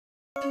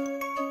So,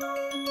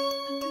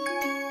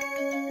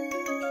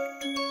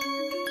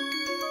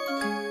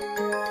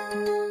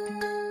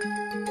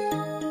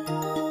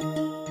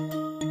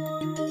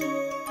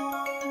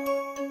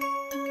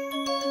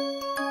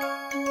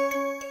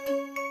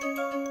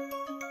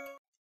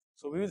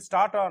 we will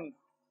start on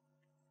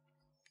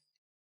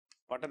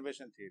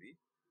perturbation theory.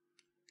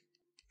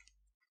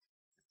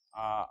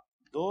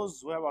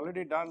 Those who have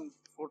already done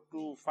 4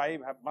 to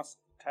 5 must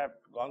have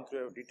gone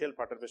through a detailed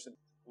perturbation.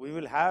 We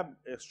will have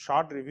a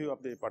short review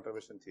of the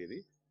perturbation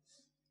theory.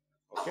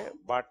 Okay,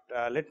 but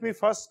let me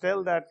first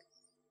tell that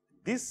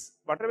this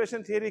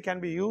perturbation theory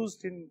can be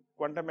used in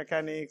quantum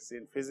mechanics,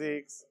 in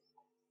physics,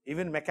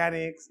 even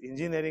mechanics,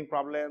 engineering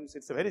problems.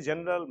 It's a very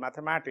general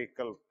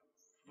mathematical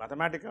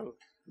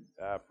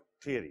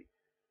theory.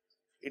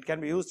 It can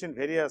be used in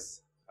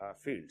various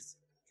fields.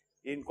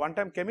 In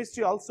quantum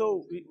chemistry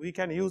also we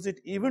can use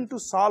it even to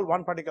solve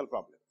one particular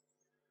problem.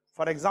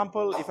 For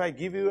example, if I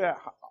give you a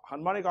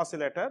harmonic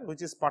oscillator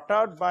which is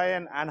perturbed by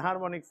an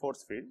anharmonic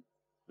force field,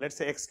 let us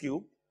say x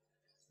cube,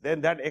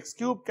 then that x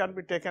cube can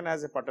be taken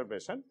as a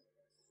perturbation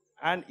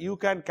and you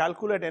can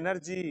calculate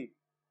energy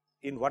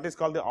in what is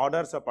called the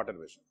orders of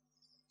perturbation.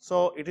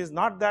 So, it is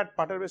not that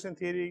perturbation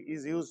theory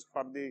is used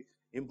for the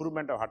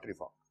improvement of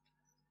Hartree-Fock.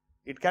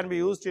 It can be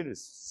used in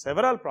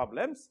several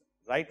problems.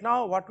 Right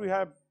now what we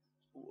are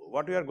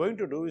going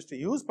to do is to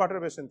use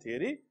perturbation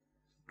theory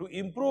to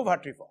improve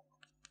Hartree-Fock.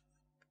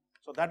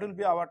 So, that will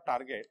be our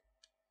target.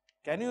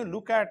 Can you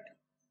look at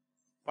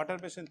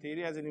perturbation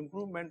theory as an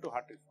improvement to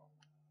Hartree-Fock?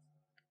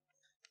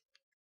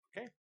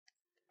 Okay.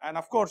 And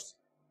of course,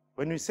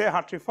 when we say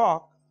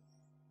Hartree-Fock,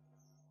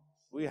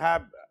 we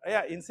have,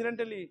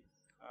 incidentally,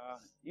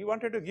 you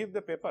wanted to give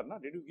the paper, no?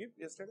 Did you give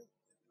yesterday?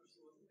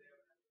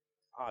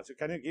 So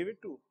can you give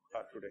it to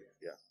her today?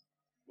 Yeah,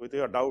 with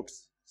your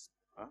doubts.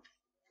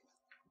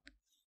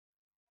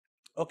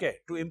 Okay,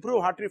 to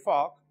improve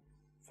Hartree-Fock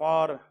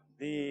for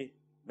the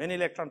many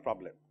electron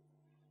problem.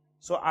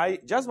 So I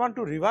just want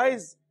to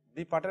revise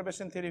the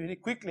perturbation theory very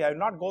quickly. I will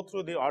not go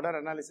through the order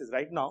analysis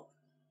right now,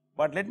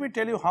 but let me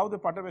tell you how the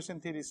perturbation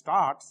theory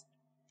starts.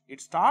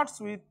 It starts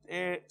with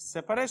a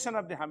separation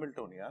of the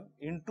Hamiltonian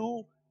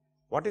into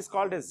what is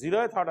called a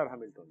 0th order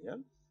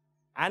Hamiltonian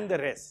and the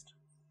rest.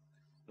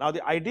 Now,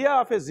 the idea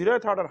of a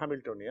 0th order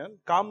Hamiltonian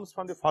comes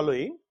from the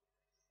following,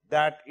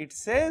 that it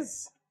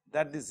says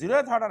that the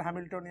 0th order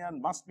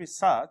Hamiltonian must be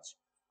such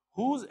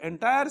whose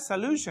entire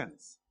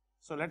solutions,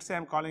 so let us say I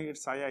am calling it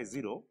psi I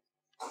 0,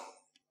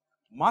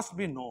 must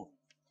be known,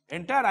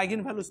 entire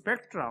eigenvalue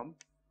spectrum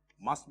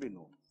must be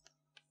known.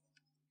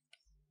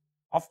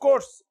 Of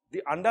course,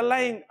 the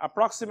underlying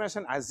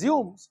approximation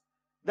assumes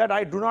that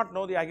I do not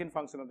know the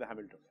eigenfunction of the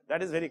Hamiltonian.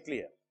 That is very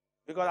clear,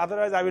 because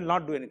otherwise I will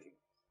not do anything.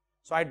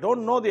 So, I do not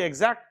know the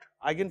exact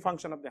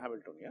eigenfunction of the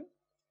Hamiltonian,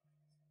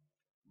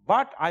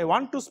 but I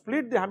want to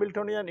split the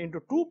Hamiltonian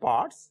into two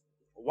parts.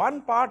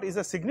 One part is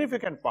a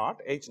significant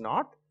part, H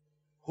naught,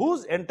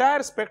 whose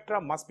entire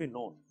spectrum must be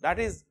known. That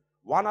is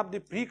one of the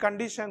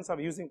preconditions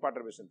of using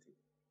perturbation theory.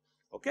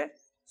 Okay?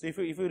 So,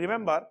 if you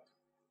remember,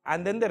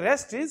 and then the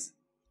rest is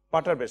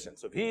perturbation.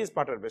 So, V is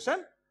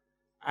perturbation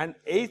and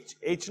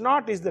H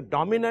naught is the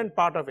dominant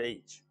part of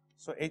H.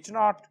 So, H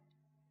naught,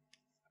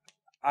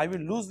 I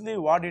will loosely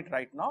word it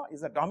right now,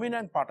 is the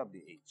dominant part of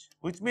the H,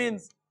 which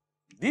means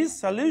these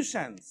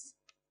solutions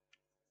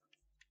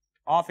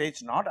of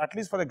H naught, at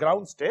least for the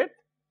ground state,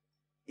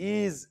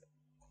 is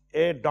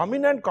a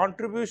dominant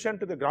contribution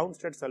to the ground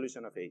state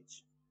solution of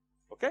H.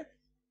 Okay?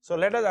 So,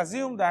 let us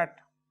assume that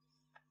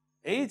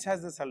H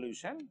has the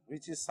solution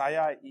which is psi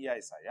I,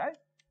 Ei, psi I,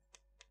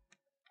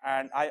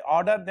 and I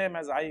order them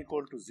as I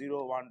equal to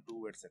 0, 1,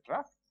 2,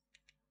 etc.,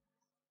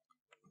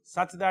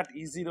 such that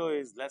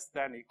E0 is less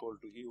than equal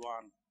to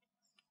E1,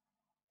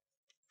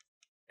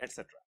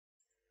 etc.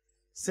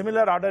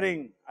 Similar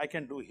ordering I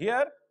can do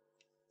here,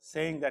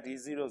 saying that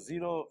E0,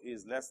 0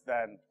 is less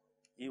than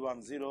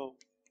E1, 0,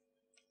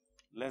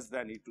 less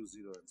than E2,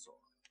 0, and so on.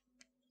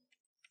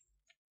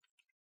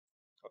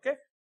 Okay?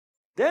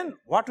 Then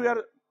what we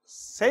are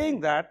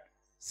saying that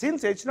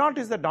since H naught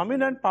is the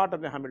dominant part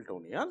of the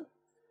Hamiltonian,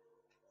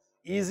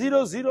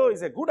 E0, 0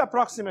 is a good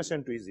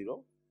approximation to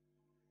E0,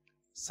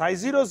 psi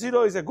 0,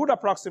 0 is a good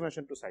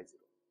approximation to psi 0,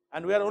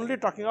 and we are only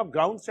talking of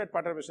ground state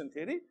perturbation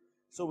theory.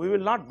 So, we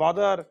will not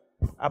bother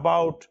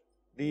about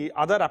the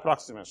other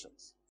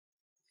approximations.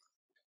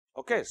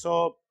 Okay,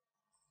 so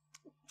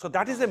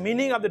that is the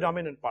meaning of the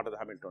dominant part of the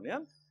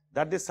Hamiltonian,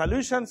 that the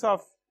solutions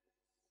of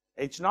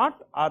H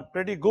naught are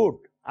pretty good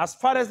as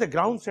far as the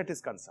ground state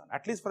is concerned,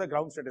 at least for the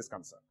ground state is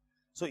concerned.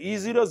 So,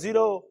 E0,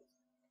 0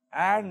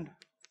 and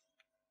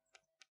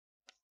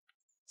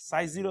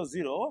psi 0,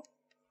 0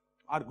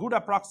 are good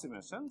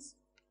approximations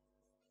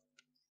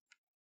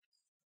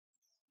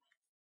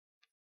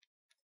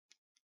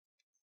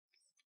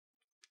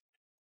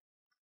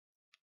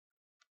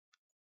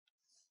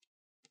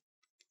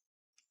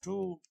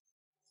to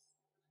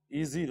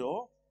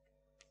E0,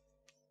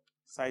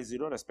 psi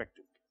 0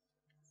 respectively.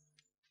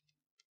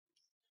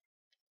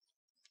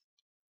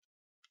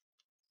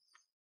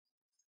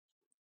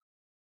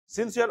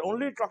 since we are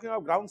only talking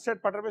of ground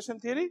state perturbation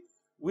theory,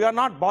 we are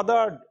not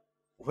bothered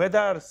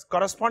whether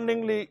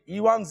correspondingly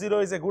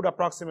E10 is a good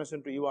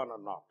approximation to E1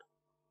 or not.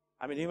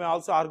 I mean, you may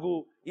also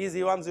argue, is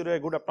E10 a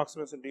good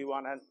approximation to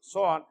E1 and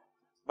so on,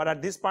 but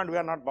at this point we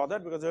are not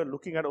bothered because we are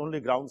looking at only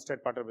ground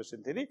state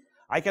perturbation theory.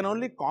 I can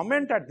only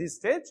comment at this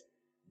stage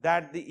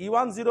that the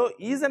E10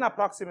 is an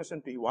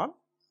approximation to E1,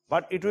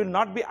 but it will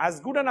not be as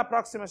good an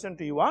approximation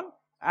to E1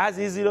 as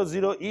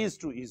E00 is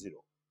to E0.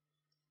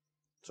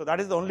 So that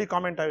is the only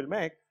comment I will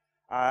make.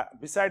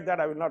 Beside that,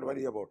 I will not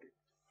worry about it.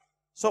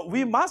 So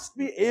we must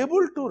be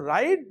able to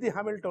write the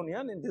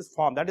Hamiltonian in this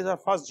form. That is our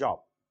first job,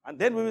 and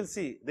then we will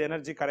see the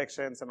energy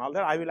corrections and all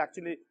that. I will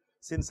actually,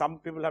 since some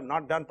people have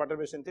not done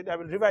perturbation theory, I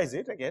will revise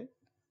it again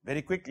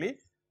very quickly,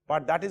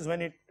 but that is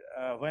when it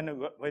when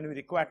we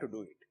require to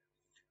do it.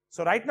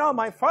 So right now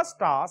my first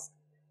task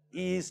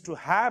is to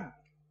have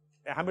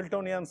a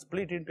Hamiltonian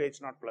split into H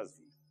naught plus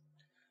V.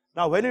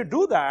 Now when you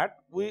do that,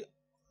 we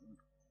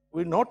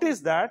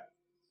notice that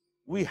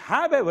we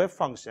have a wave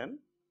function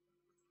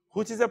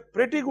which is a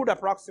pretty good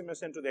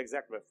approximation to the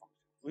exact wave function.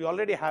 We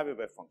already have a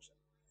wave function.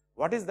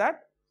 What is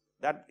that?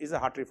 That is a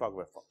Hartree-Fock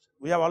wave function.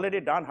 We have already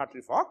done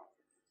Hartree-Fock.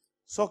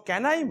 So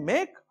can I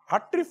make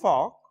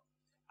Hartree-Fock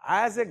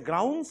as a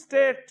ground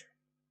state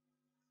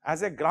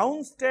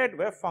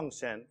wave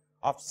function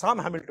of some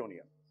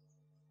Hamiltonian,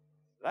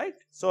 right?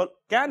 So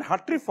can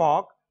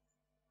Hartree-Fock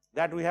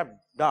that we have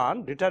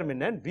done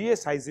determinant be a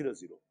psi 0,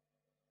 0?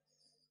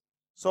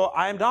 So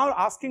I am now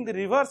asking the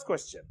reverse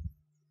question.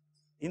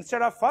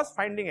 Instead of first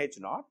finding H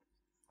naught,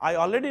 I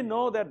already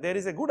know that there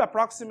is a good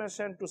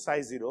approximation to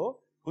psi 0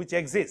 which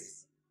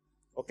exists.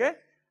 Okay?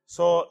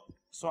 So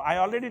I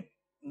already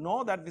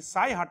know that the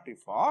psi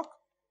Hartree-Fock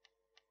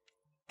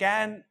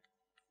can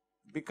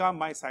become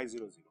my psi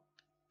 0, 0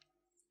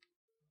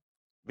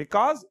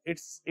 because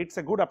it's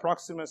a good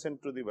approximation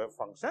to the wave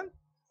function.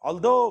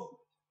 Although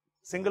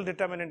single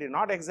determinant is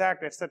not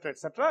exact, etc.,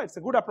 etc., it's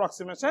a good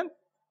approximation,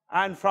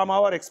 and from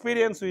our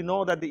experience we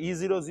know that the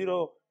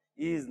E00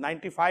 is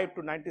 95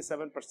 to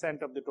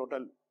 97% of the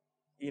total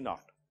E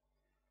naught.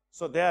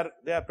 So they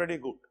are pretty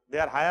good. They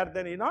are higher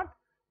than E naught,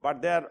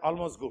 but they are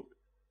almost good.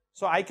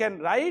 So I can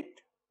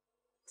write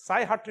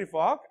psi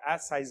Hartree-Fock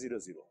as psi 0,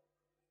 0,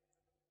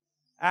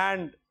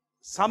 and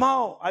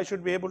somehow I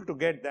should be able to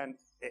get then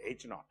a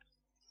H naught.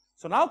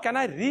 So now can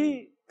I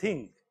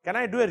rethink? Can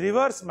I do a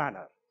reverse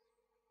manner?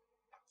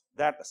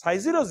 That psi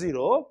 0,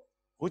 0,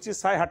 which is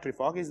psi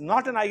Hartree-Fock, is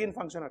not an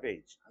eigenfunction of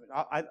H.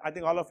 I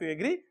think all of you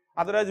agree.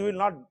 Otherwise, we will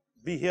not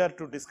be here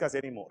to discuss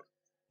anymore.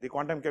 The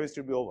quantum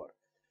chemistry will be over.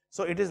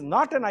 So it is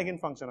not an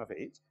eigenfunction of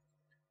H,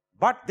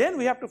 but then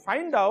we have to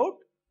find out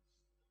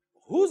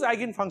whose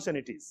eigenfunction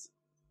it is,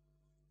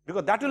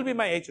 because that will be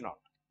my H naught.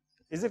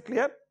 Is it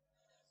clear?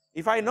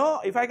 If I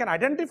can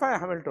identify a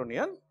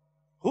Hamiltonian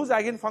whose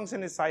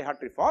eigenfunction is psi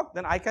Hartree-Fock,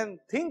 then I can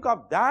think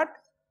of that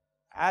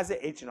as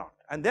a H naught,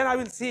 and then I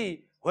will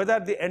see whether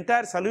the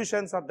entire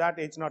solutions of that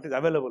H naught is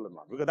available or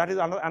not, because that is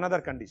another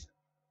condition.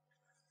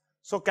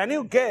 So can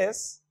you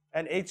guess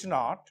an H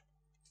naught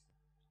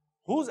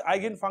whose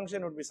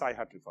eigenfunction would be psi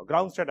Hartree-Fock,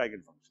 ground state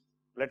eigenfunction?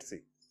 Let's see.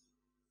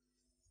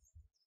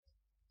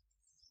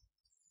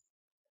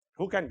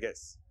 Who can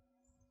guess?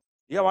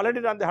 You have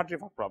already done the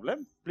Hartree-Fock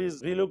problem.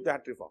 Please relook the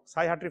Hartree-Fock.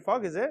 Psi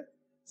Hartree-Fock is a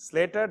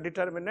Slater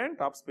determinant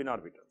of spin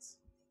orbitals.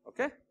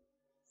 Okay?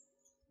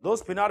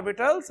 Those spin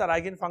orbitals are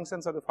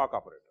eigenfunctions of the Fock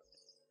operator.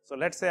 So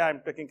let's say I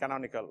am taking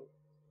canonical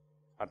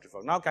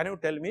Hartree-Fock. Now can you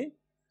tell me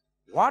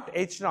what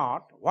H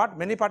naught, what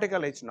many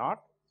particle H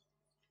naught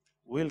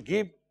will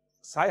give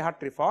psi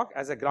Hartree-Fock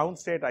as a ground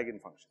state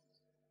eigenfunction?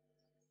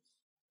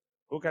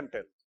 Who can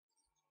tell?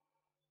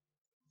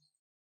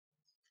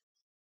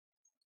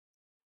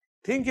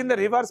 Think in the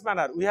reverse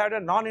manner. We had a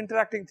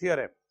non-interacting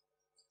theorem.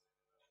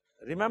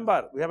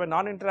 Remember, we have a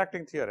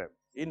non-interacting theorem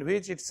in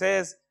which it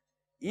says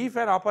if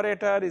an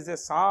operator is a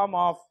sum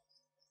of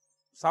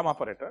some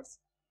operators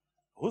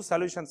whose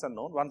solutions are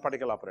known, one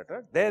particle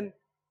operator, then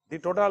the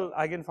total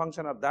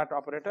eigenfunction of that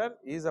operator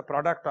is a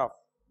product of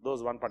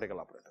those one particle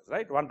operators,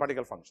 right? One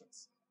particle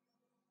functions.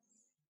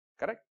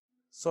 Correct?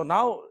 So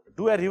now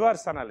do a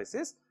reverse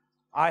analysis.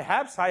 I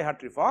have psi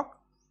Hartree-Fock,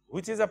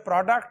 which is a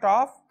product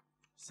of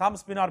some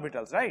spin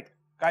orbitals, right?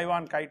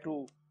 Chi1,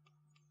 Chi2,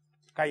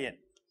 Chi n.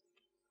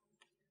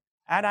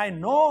 And I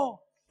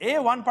know a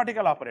one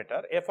particle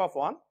operator, f of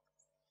 1,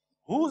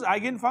 whose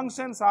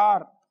eigenfunctions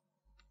are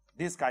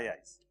these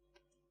Chi-i's.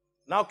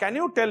 Now can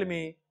you tell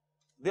me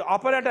the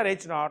operator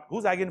H naught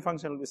whose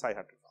eigenfunction will be psi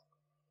Hartree-Fock?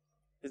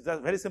 It's a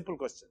very simple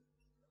question.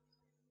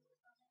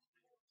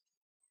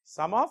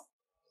 Sum of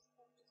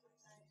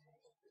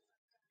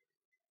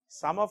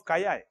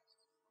Chi-i.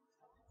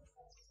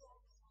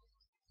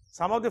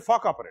 Sum of the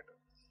Fock operator.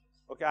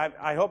 Okay,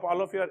 I hope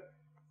all of you are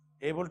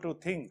able to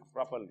think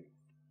properly.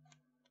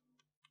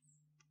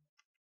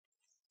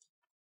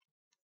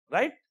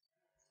 Right?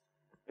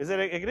 Is it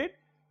agreed?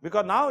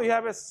 Because now you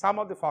have a sum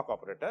of the Fock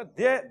operator.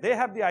 They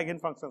have the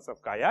eigenfunctions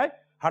of Chi-i.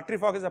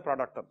 Hartree-Fock is a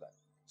product of that.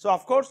 So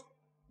of course,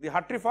 the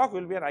Hartree-Fock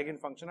will be an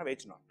eigenfunction of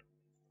H naught.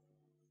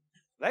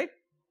 Right?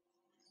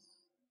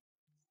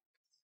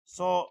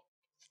 So,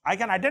 I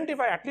can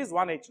identify at least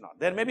one H naught.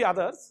 There may be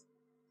others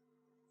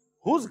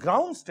whose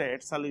ground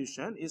state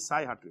solution is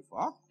psi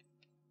Hartree-Fock.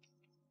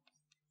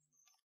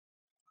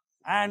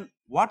 And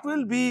what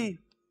will be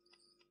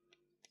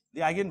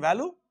the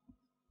eigenvalue?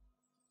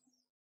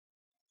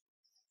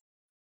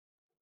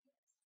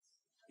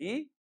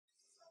 E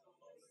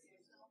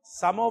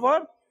sum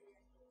over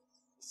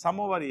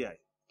Ei.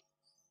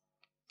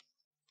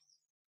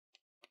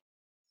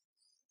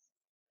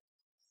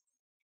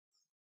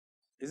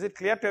 Is it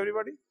clear to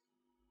everybody?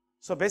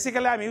 So,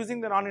 basically I am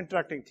using the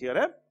non-interacting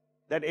theorem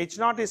that H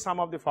naught is sum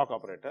of the Fock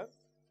operator,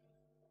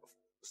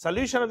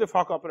 solution of the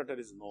Fock operator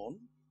is known.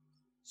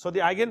 So, the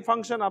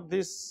eigenfunction of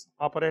this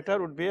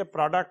operator would be a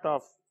product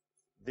of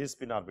this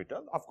spin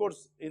orbital. Of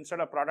course, instead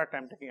of product I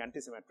am taking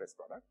antisymmetric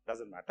product, does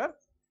not matter,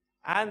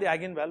 and the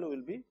eigenvalue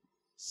will be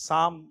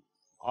sum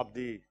of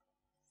the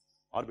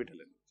orbital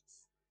energies,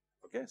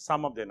 okay,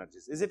 sum of the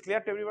energies. Is it clear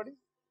to everybody?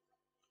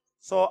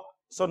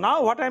 So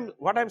now what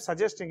I am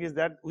suggesting is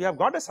that we have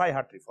got a psi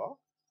Hartree-Fock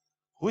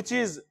which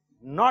is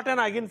not an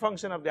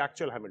eigenfunction of the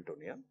actual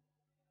Hamiltonian,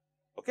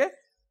 okay,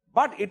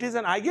 but it is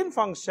an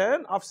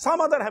eigenfunction of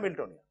some other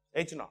Hamiltonian,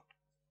 H naught.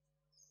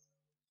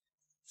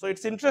 So, it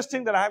is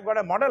interesting that I have got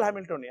a model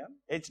Hamiltonian,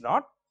 H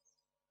naught,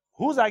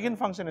 whose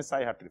eigenfunction is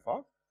psi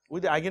Hartree-Fock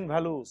with the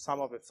eigenvalue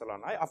sum of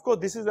epsilon I. Of course,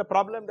 this is a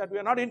problem that we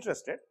are not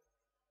interested,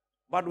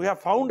 but we have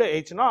found a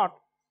H naught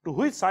to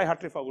which psi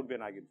Hartree-Fock would be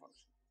an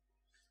eigenfunction.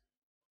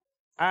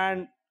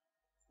 And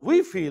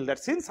we feel that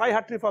since psi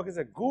Hartree-Fock is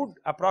a good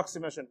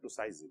approximation to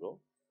psi 0,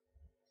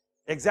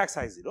 exact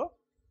psi 0,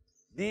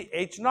 the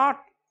H naught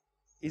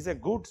is a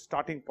good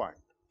starting point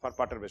for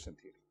perturbation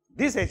theory.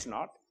 This H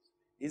naught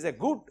is a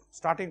good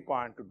starting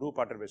point to do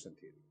perturbation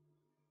theory.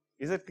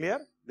 Is it clear,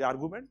 the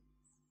argument?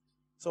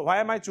 So, why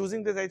am I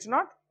choosing this H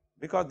naught?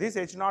 Because this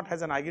H naught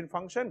has an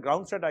eigenfunction,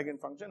 ground state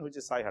eigenfunction, which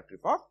is psi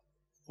Hartree-Fock,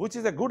 which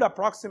is a good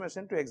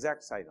approximation to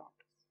exact psi naught.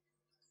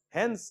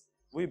 Hence,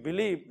 we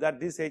believe that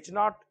this H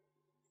naught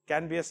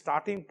can be a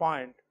starting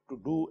point to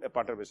do a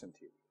perturbation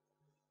theory,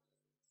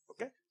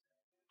 okay.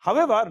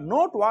 However,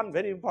 note one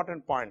very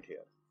important point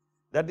here,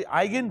 that the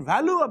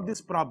eigenvalue of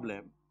this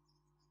problem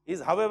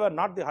is, however,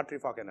 not the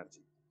Hartree-Fock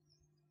energy,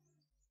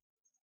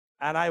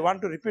 and I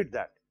want to repeat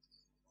that,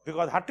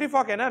 because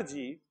Hartree-Fock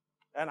energy,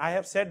 and I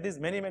have said this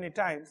many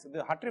times, the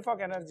Hartree-Fock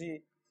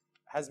energy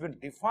has been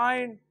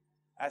defined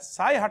as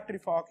psi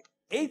Hartree-Fock,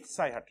 H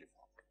psi Hartree-Fock,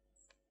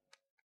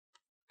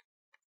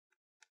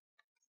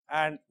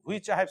 and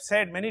which I have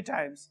said many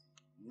times,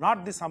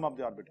 not the sum of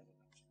the orbital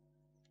energy.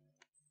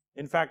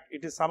 In fact,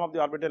 it is sum of the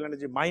orbital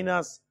energy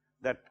minus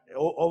that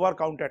over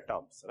counted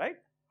terms, right,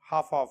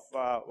 half of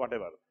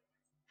whatever,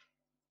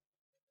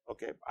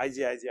 okay, Ij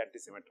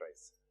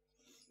antisymmetrize.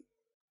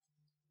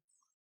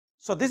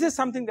 So, this is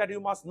something that you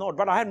must note,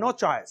 but I have no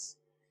choice.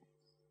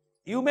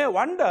 You may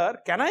wonder,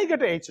 can I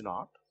get a H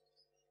naught,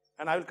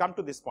 and I will come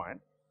to this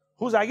point,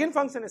 whose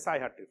eigenfunction is psi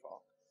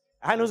Hartree-Fock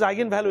and whose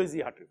eigenvalue is E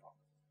Hartree-Fock.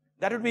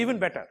 That would be even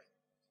better,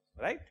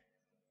 right.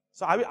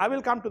 So, I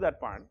will come to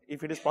that point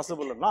if it is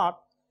possible or not,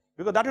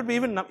 because that would be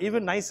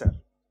even nicer.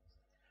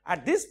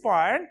 At this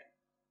point,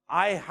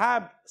 I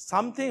have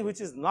something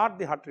which is not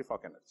the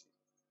Hartree-Fock energy,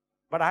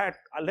 but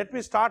let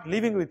me start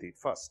living with it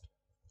first,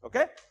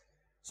 okay.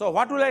 So,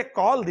 what will I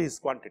call this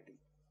quantity?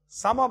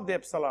 Sum of the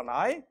epsilon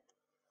I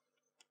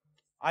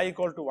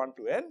equal to 1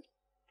 to n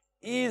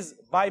is,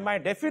 by my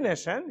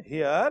definition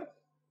here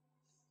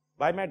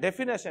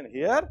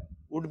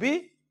would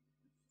be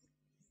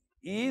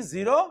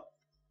E0,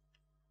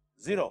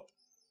 0,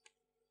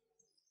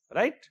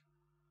 right,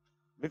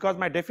 because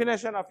my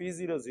definition of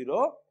E0,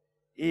 0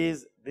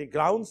 is the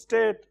ground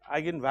state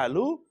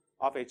eigenvalue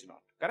of H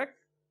naught, correct.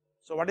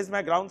 So, what is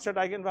my ground state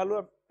eigenvalue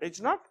of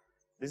H naught?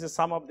 This is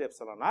sum of the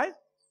epsilon I,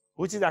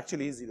 which is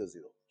actually E0,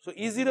 0. So,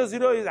 E0,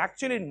 0 is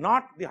actually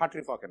not the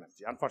Hartree-Fock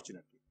energy,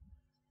 unfortunately.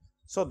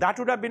 So, that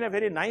would have been a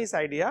very nice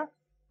idea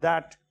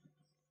that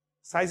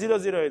psi 0,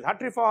 0 is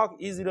Hartree-Fock,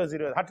 E0,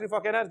 0 is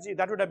Hartree-Fock energy,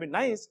 that would have been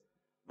nice,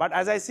 but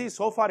as I see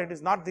so far it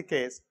is not the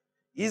case.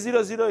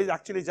 E0, 0 is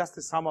actually just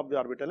the sum of the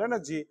orbital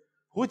energy,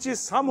 which is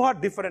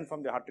somewhat different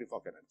from the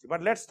Hartree-Fock energy,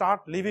 but let us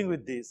start living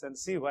with this and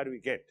see where we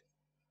get,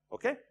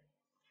 okay.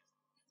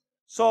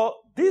 So,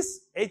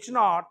 this H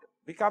naught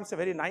becomes a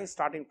very nice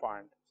starting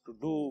point to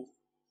do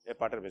a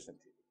perturbation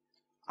theory.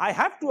 I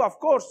have to, of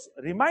course,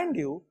 remind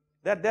you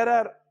that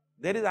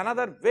there is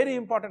another very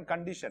important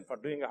condition for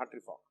doing a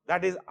Hartree-Fock,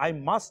 that is, I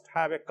must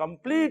have a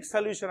complete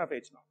solution of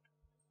H naught,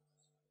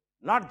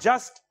 not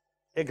just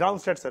a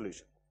ground state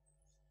solution,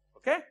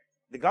 okay.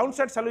 The ground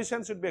state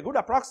solution should be a good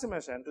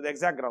approximation to the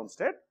exact ground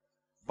state,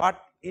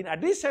 but in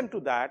addition to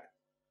that,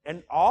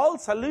 and all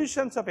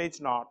solutions of H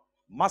naught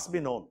must be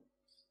known.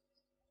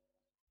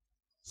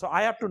 So,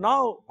 I have to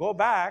now go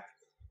back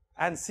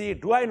and see,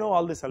 do I know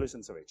all the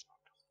solutions of H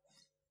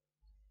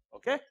naught,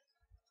 okay.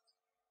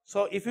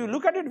 So, if you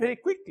look at it very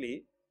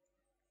quickly,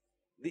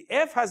 the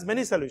F has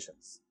many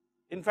solutions.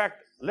 In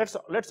fact, let's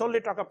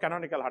only talk of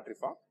canonical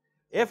Hartree-Fock.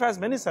 F has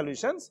many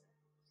solutions,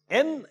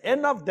 n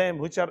of them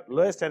which are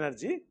lowest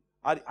energy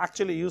are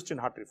actually used in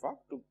Hartree-Fock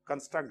to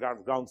construct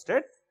ground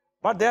state,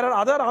 but there are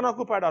other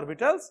unoccupied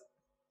orbitals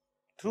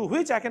through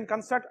which I can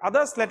construct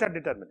other Slater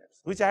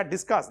determinants, which I had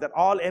discussed, that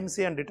all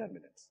MCN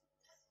determinants.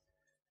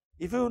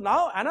 If you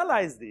now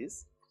analyze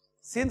this,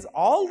 since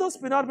all those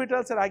spin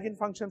orbitals are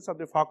eigenfunctions of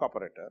the Fock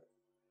operator,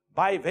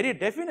 by very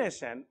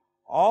definition,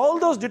 all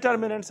those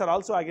determinants are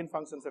also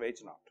eigenfunctions of H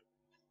naught,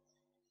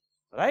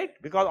 right?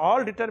 Because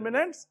all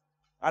determinants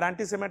are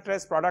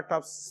antisymmetrized product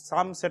of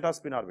some set of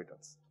spin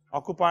orbitals,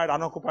 occupied,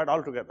 unoccupied,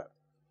 all together.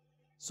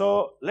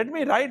 So let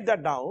me write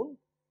that down.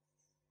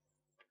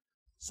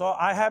 So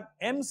I have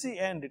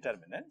MCN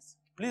determinants.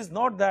 Please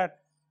note that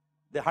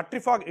the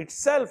Hartree-Fock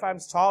itself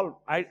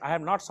I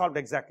have not solved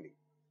exactly.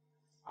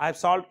 I have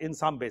solved in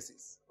some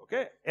basis.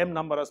 Okay, m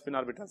number of spin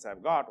orbitals I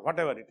have got,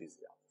 whatever it is.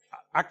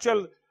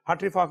 Actual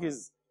Hartree-Fock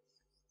is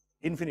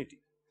infinity.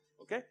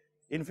 Okay,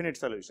 infinite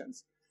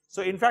solutions.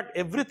 So in fact,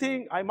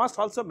 everything, I must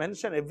also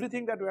mention,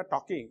 everything that we are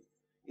talking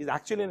is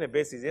actually in a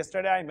basis.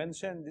 Yesterday I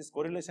mentioned this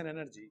correlation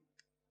energy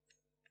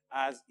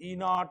as E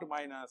naught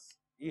minus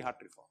E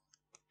Hartree-Fock,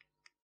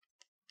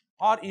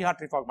 or E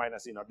Hartree-Fock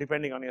minus E naught,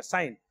 depending on your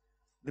sign.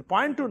 The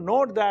point to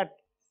note that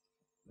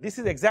this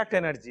is exact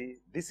energy,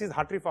 this is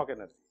Hartree-Fock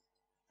energy.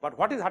 But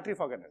what is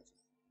Hartree-Fock energy?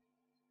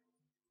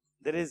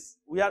 There is,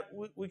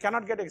 we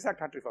cannot get exact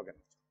Hartree-Fock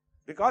energy,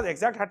 because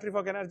exact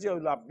Hartree-Fock energy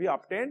will be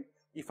obtained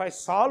if I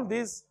solve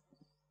this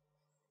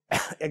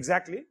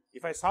exactly,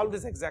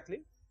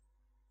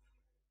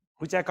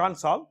 which I can't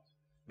solve,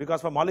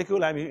 because for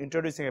molecule I am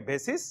introducing a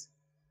basis.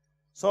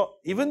 So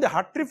even the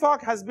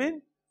Hartree-Fock has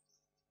been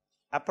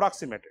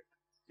approximated,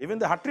 even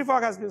the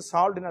Hartree-Fock has been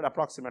solved in an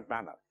approximate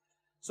manner.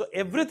 So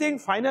everything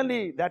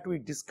finally that we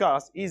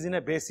discuss is in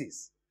a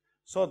basis.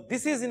 So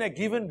this is in a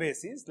given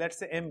basis, let us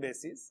say M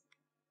basis,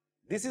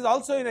 this is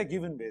also in a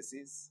given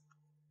basis,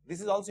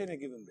 this is also in a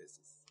given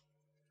basis.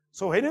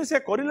 So when you say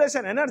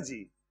correlation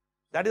energy,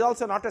 that is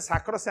also not a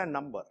sacrosanct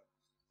number.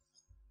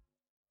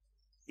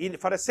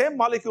 For a same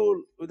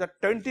molecule with a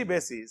 20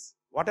 basis,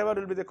 whatever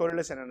will be the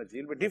correlation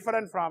energy will be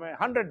different from a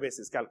 100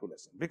 basis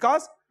calculation,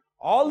 because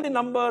all the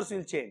numbers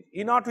will change.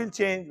 E naught will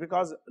change,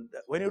 because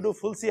when you do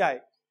full CI,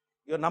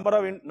 your number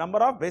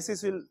of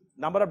basis will,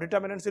 number of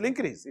determinants will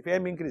increase if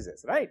M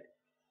increases, right?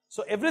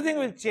 So everything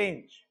will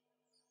change.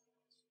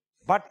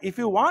 But if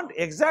you want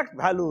exact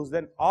values,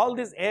 then all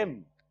this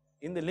M,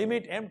 in the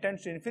limit M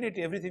tends to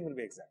infinity, everything will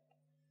be exact.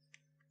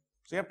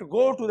 So you have to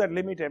go to that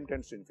limit M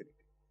tends to infinity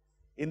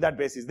in that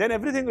basis, then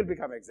everything will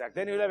become exact.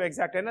 Then you will have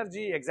exact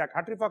energy, exact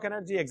Hartree-Fock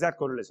energy, exact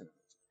correlation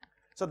energy.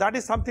 So that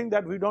is something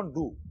that we don't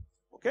do.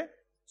 Okay?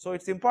 So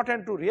it's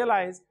important to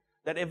realize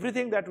that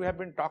everything that we have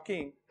been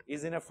talking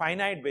is in a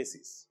finite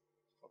basis.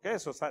 Okay?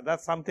 So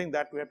that's something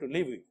that we have to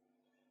live with.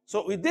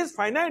 So with this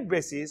finite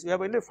basis, we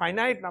have only a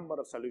finite number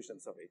of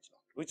solutions of H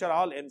naught, which are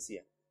all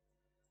MCN.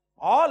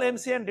 All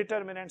MCN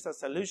determinants are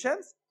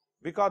solutions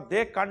because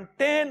they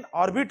contain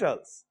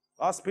orbitals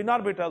or spin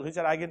orbitals which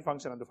are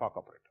eigenfunction of the Fock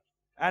operator.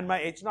 And my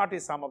H naught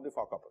is sum of the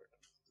Fock operator.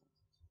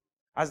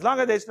 As long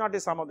as H naught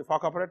is sum of the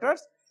Fock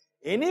operators,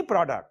 any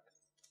product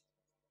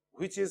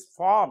which is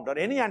formed, or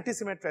any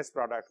antisymmetrized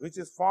product which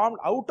is formed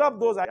out of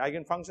those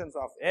eigenfunctions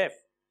of F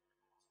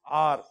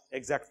are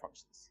exact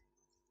functions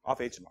of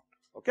H naught.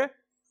 Okay?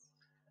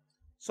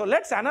 So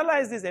let's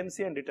analyze these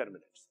MCN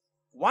determinants.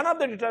 One of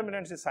the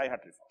determinants is psi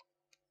Hartree-Fock.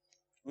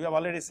 We have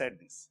already said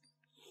this.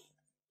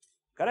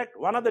 Correct?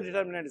 One of the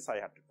determinants is psi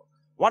Hartree-Fock.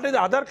 What is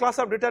the other class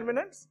of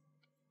determinants?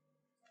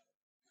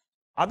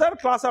 Other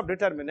class of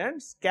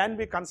determinants can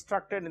be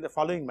constructed in the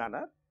following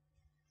manner.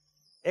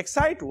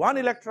 Excite one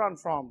electron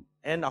from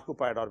n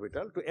occupied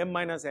orbital to m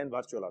minus n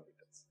virtual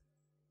orbitals.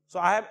 So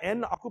I have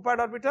n occupied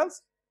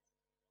orbitals,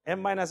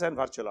 m minus n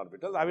virtual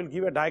orbitals. I will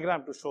give a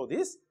diagram to show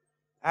this,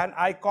 and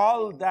I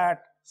call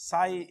that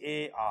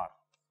psi AR,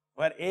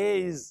 where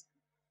A is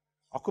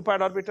occupied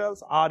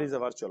orbitals, R is a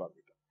virtual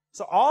orbital.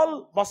 So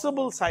all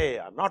possible psi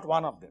AR, not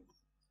one of them.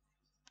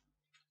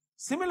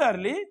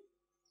 Similarly,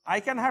 I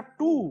can have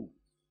two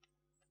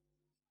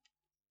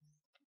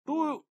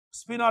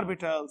spin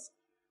orbitals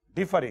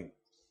differing,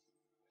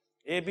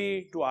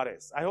 AB to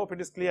RS. I hope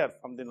it is clear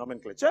from the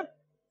nomenclature.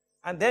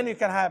 And then you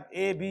can have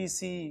A, B,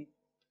 C,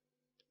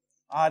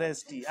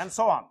 RS, T, and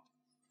so on,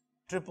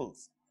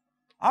 triples.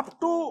 Up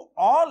to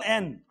all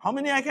n, how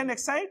many I can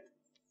excite?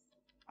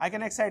 I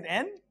can excite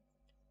n.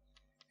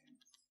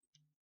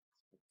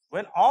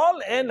 When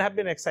all n have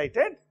been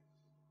excited,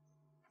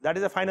 that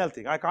is the final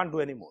thing, I can't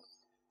do any more.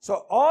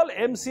 So all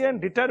MCN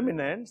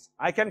determinants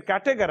I can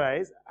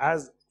categorize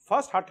as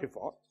first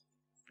Hartree-Fock,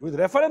 with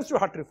reference to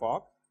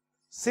Hartree-Fock,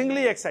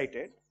 singly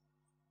excited,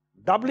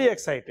 doubly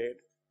excited,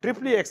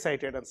 triply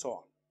excited, and so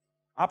on,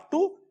 up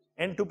to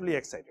n-tuply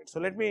excited. So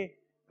let me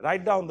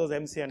write down those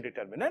MCN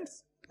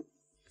determinants.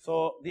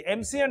 So the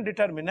MCN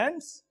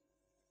determinants,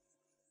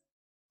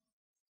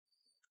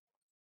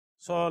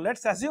 so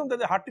let's assume that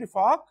the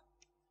Hartree-Fock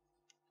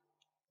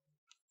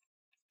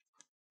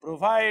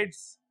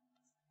provides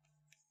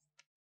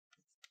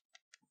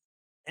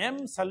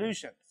m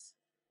solutions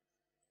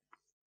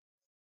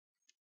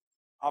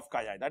of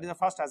chi I. That is the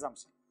first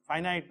assumption,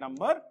 finite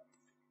number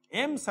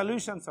m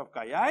solutions of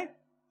chi I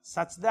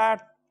such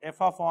that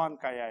f of 1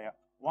 chi I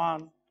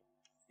 1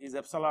 is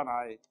epsilon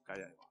I chi I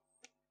 1.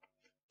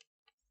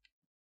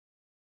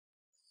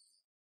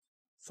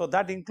 So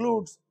that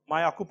includes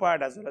my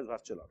occupied as well as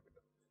virtual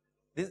orbital.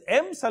 These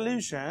m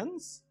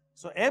solutions,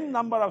 so m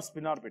number of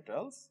spin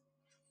orbitals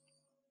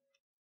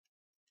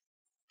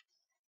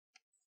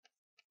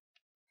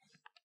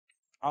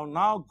are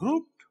now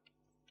grouped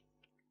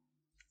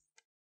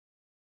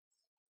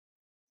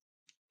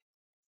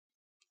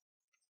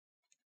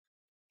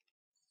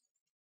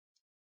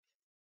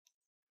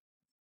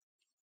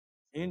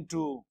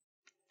into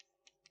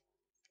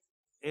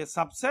a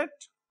subset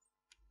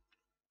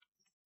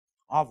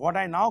of what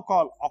I now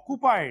call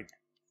occupied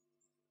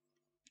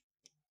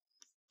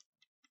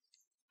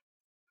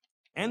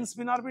n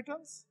spin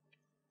orbitals.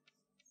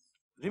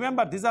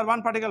 Remember, these are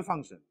one particle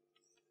function.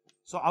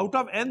 So out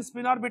of n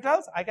spin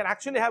orbitals, I can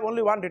actually have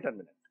only one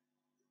determinant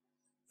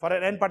for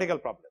an n particle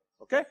problem.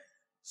 Okay.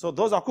 So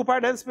those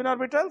occupied n spin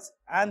orbitals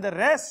and the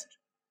rest,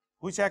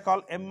 which I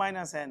call m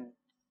minus n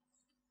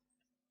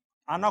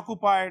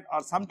unoccupied,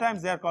 or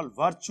sometimes they are called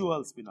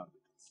virtual spin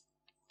orbitals.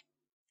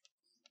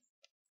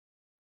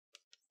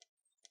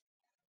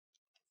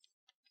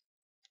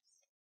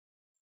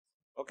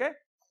 Okay.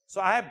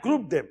 So I have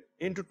grouped them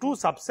into two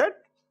subsets.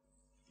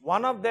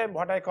 One of them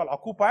what I call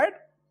occupied.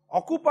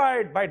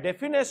 Occupied by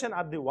definition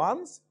are the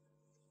ones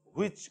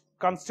which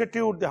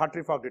constitute the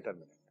Hartree-Fock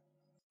determinant.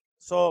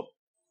 So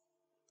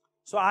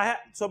my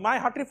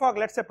Hartree-Fock,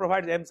 let's say,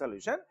 provides m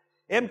solution.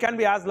 M can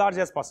be as large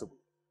as possible,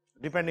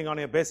 depending on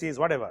your basis,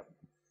 whatever.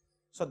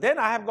 So then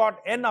I have got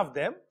n of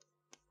them.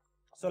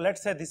 So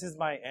let's say this is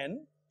my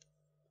n,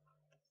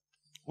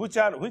 which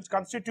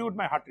constitute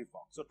my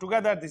Hartree-Fock. So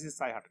together this is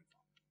psi Hartree-Fock.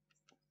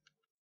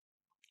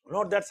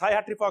 Note that psi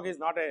Hartree-Fock is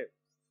not a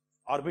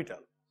orbital;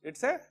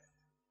 it's a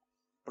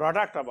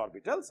product of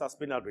orbitals or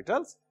spin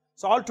orbitals.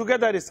 So all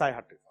together is psi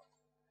Hartree-Fock.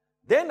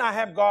 Then I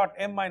have got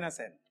m minus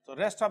n. So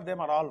rest of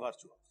them are all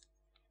virtuals.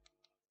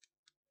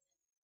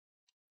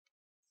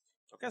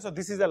 Okay, so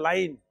this is a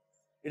line.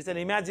 It's an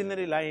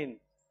imaginary line,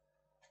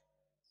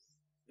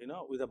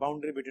 with a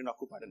boundary between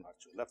occupied and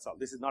virtual. That's all.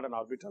 This is not an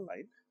orbital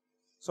line.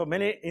 So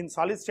many in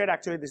solid state,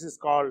 actually this is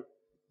called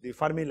the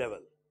Fermi level.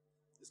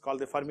 It's called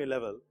the Fermi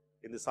level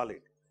in the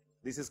solid.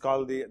 This is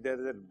called there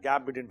is a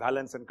gap between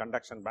valence and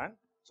conduction band.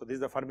 So this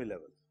is the Fermi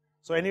level.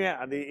 So anyway,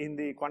 in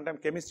the quantum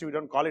chemistry, we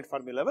don't call it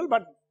Fermi level,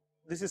 but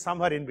this is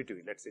somewhere in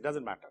between. Let's see, it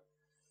doesn't matter.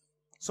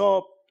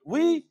 So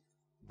we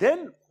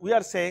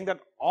are saying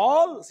that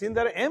since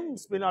there are m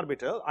spin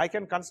orbital, I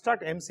can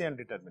construct MCN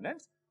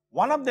determinants.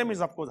 One of them is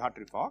of course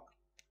Hartree-Fock,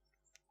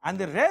 and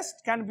the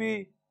rest can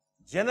be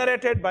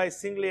generated by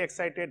singly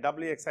excited,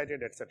 doubly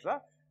excited, etc.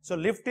 So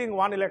lifting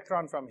one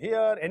electron from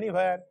here,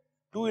 anywhere,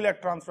 two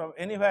electrons from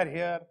anywhere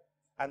here,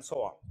 and so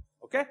on.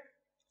 Okay.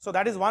 So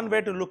that is one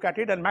way to look at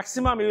it, and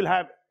maximum you will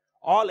have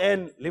all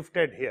n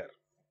lifted here.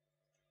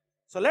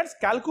 So let's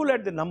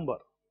calculate the number.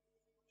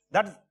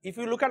 That if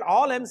you look at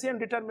all MCN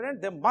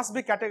determinant, they must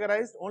be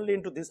categorized only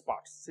into these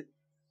parts. See,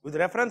 with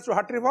reference to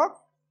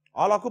Hartree-Fock,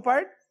 all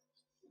occupied,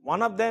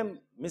 one of them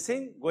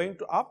missing, going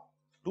to up,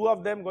 two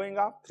of them going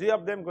up, three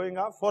of them going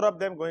up, four of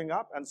them going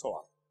up, and so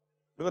on,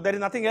 because there is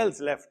nothing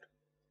else left.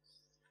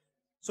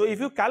 So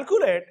if you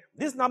calculate,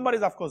 this number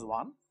is of course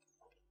 1.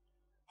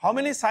 How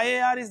many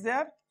psi AR is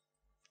there?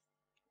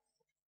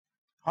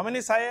 How many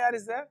psi AR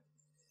is there?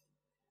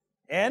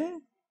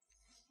 N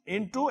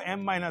into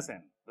m minus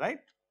n, right?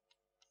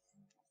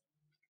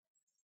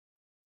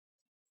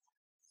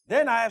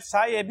 Then I have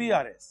psi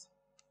ABRS.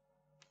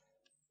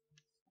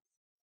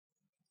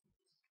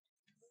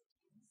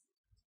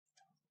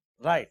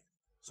 Right.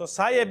 So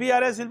psi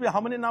ABRS will be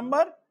how many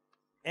number?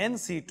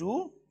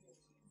 NC2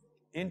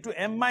 into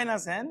m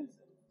minus n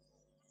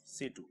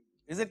C2.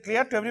 Is it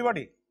clear to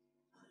everybody?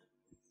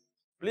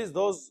 Please,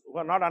 those who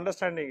are not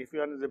understanding, if you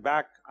are in the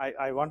back,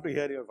 I want to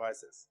hear your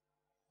voices.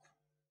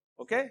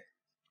 Okay.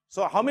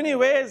 So how many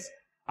ways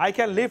I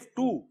can lift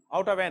 2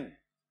 out of n?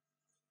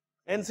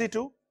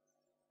 NC2,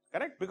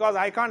 correct? Because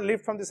I can't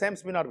lift from the same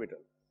spin orbital.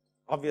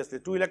 Obviously,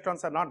 2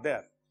 electrons are not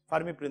there,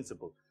 Fermi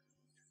principle.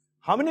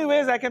 How many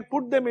ways I can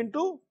put them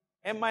into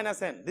m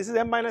minus n? This is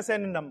m minus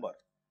n in number.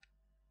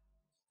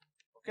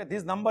 Okay,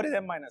 this number is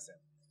m minus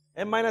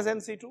n. M minus n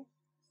C2.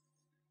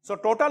 So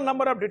total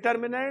number of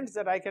determinants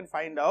that I can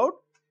find out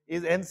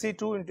is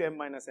NC2 into m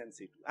minus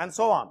NC2, and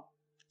so on.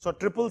 So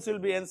triples will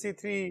be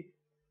NC3,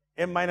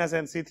 m minus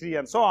NC3,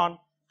 and so on,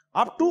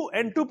 up to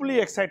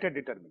n-tuply excited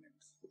determinants.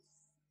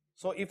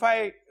 So if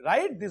I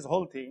write this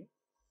whole thing,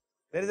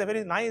 there is a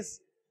very nice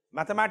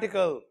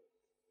mathematical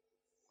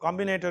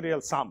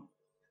combinatorial sum.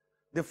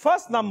 The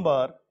first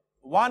number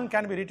 1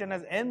 can be written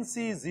as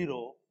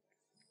NC0,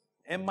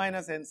 m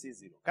minus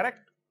NC0,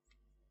 correct?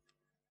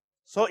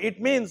 So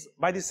it means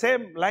by the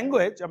same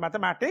language of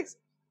mathematics,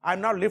 I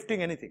am not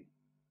lifting anything.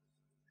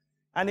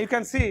 And you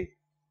can see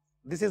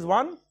this is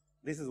 1,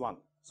 this is 1.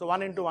 So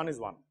 1 into 1 is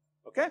 1,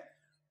 okay?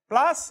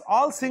 Plus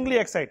all singly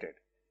excited,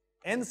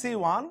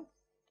 NC1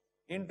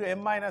 into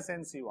m minus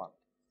NC1.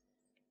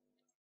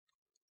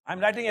 I am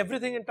writing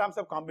everything in terms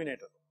of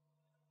combinator.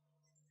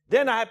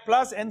 Then I have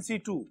plus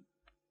Nc2,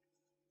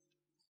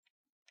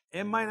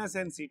 M minus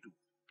Nc2,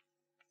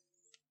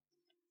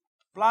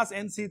 plus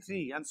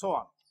Nc3 and so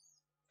on,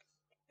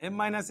 M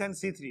minus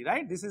Nc3,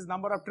 right? This is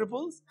number of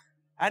triples,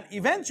 and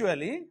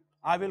eventually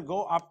I will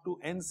go up to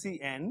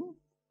Ncn,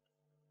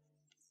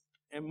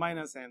 M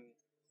minus N,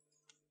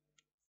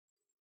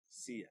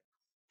 Cn,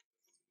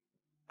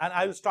 and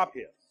I will stop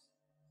here,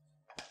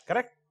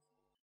 correct?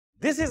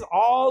 This is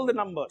all the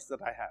numbers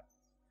that I have,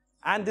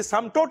 and the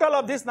sum total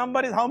of this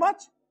number is how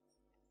much?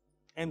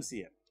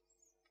 MCN.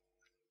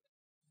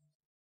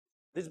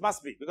 This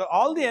must be, because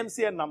all the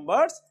MCN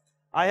numbers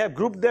I have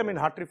grouped them in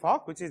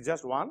Hartree-Fock, which is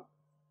just 1,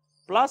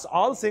 plus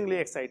all singly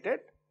excited,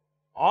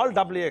 all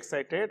doubly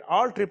excited,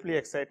 all triply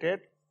excited,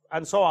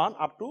 and so on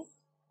up to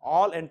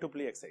all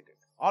n-tuply excited.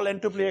 All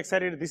n-tuply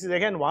excited, this is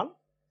again 1,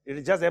 it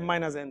is just M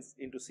minus N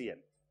into Cn,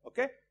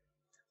 okay.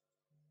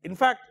 In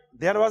fact,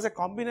 there was a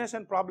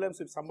combination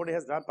problems if somebody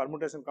has done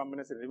permutation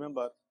combination,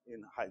 remember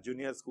in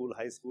junior school,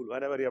 high school,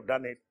 wherever you have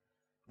done it,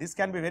 this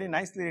can be very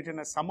nicely written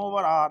as sum over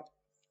R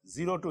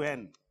 0 to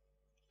N,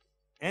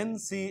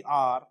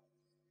 NCR,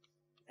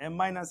 M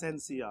minus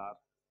NCR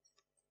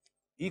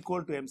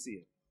equal to MCN.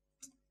 You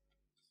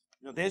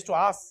know, they used to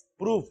ask,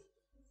 prove,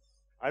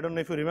 I don't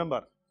know if you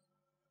remember,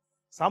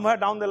 somewhere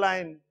down the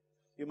line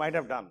you might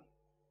have done,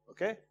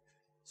 okay.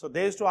 So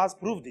they used to ask,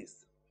 prove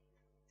this.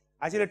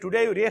 Actually,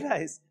 today you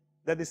realize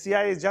that the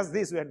CI is just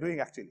this we are doing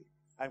actually.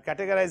 I am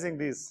categorizing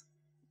this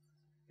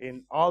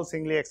in all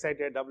singly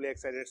excited, doubly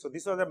excited. So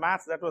this was the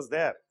math that was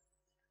there.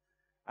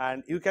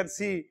 And you can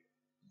see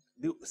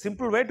the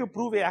simple way to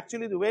prove it,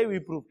 actually the way we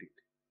proved it.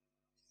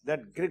 That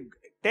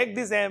take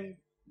this M,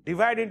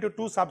 divide into 2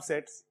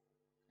 subsets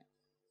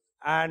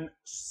and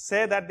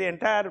say that the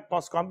entire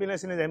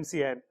combination is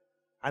MCN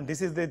and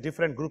this is the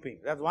different grouping.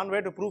 That's one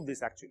way to prove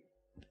this actually,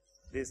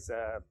 this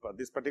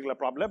particular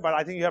problem, but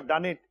I think you have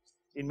done it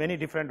in many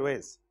different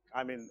ways.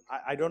 I mean,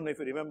 I don't know if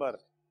you remember,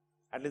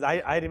 at least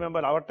I remember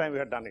our time we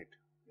had done it,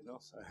 you know,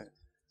 so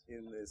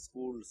in the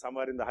school,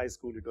 somewhere in the high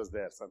school it was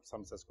there,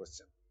 some such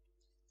question.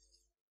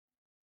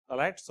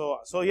 Alright,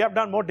 so you have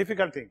done more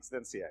difficult things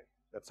than CI,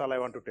 that's all I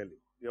want to tell you.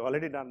 You have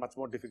already done much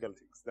more difficult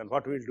things than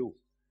what we will do.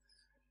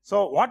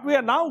 So what we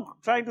are now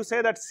trying to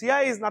say that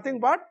CI is nothing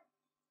but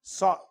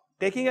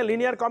taking a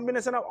linear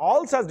combination of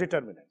all such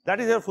determinants, that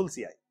is your full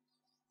CI.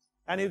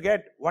 And you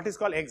get what is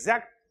called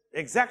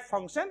exact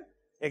function,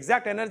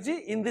 exact energy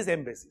in this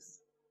M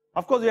basis.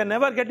 Of course, we are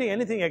never getting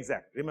anything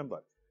exact,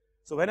 remember.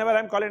 So whenever I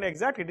am calling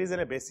exact, it is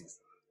in a basis,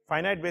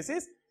 finite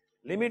basis,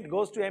 limit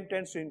goes to M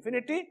tends to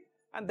infinity,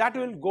 and that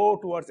will go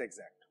towards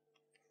exact.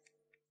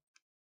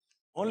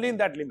 Only in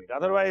that limit,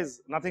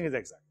 otherwise nothing is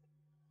exact,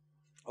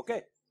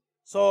 okay.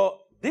 So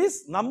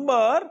this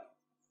number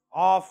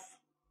of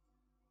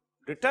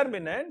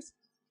determinants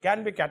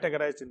can be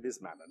categorized in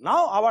this manner.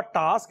 Now our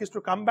task is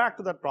to come back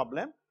to that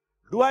problem,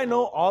 do I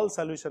know all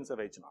solutions of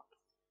H naught?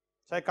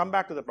 So I come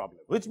back to the problem,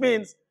 which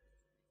means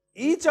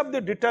each of the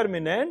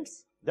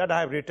determinants that I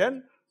have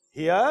written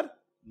here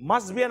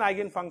must be an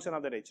eigenfunction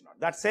of that H naught,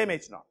 that same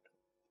H naught.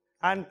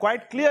 And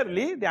quite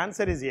clearly the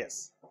answer is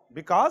yes,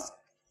 because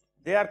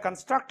they are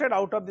constructed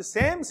out of the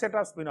same set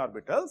of spin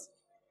orbitals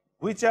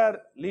which are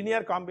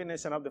linear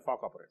combination of the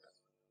Fock operator.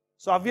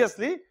 So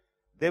obviously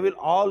they will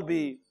all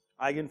be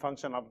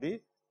eigenfunction of the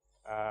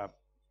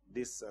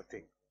this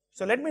thing.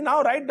 So let me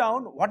now write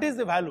down what is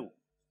the value.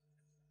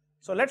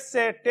 So let us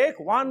say take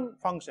one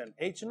function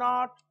H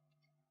naught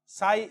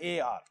psi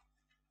AR.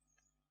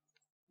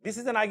 This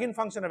is an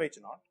eigenfunction of H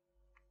naught,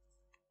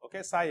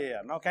 okay, psi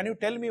AR. Now can you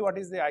tell me what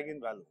is the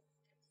eigenvalue?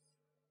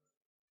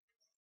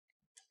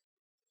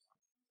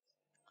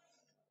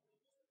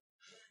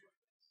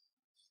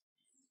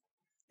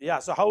 Yeah,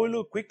 so how will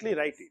you quickly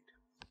write it?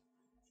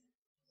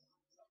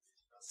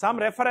 Some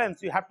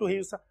reference you have to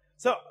use.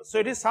 So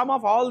it is sum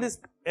of all these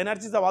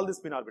energies of all these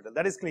spin orbitals,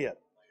 that is clear.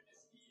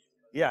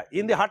 Yeah,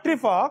 in the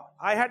Hartree-Fock,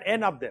 I had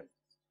n of them.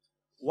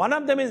 One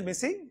of them is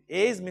missing,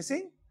 A is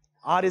missing,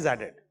 R is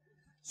added.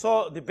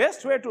 So the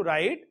best way to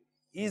write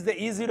is the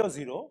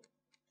E00,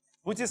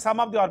 which is sum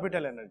of the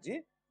orbital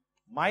energy,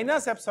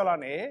 minus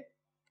epsilon A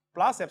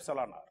plus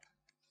epsilon R.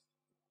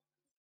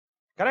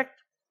 Correct?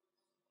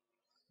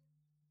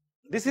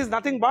 This is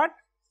nothing but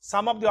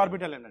sum of the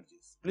orbital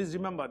energies. Please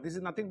remember, this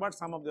is nothing but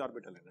sum of the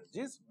orbital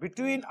energies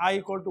between I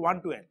equal to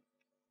 1 to n,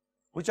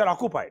 which are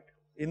occupied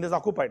in this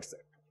occupied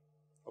set.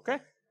 Okay,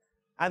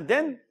 and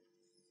then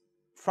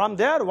from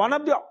there one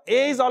of the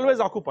A is always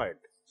occupied.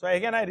 So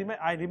again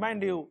I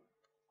remind you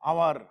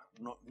our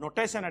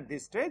notation at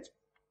this stage.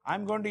 I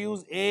am going to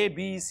use A,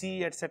 B,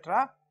 C,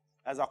 etc.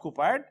 as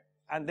occupied,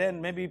 and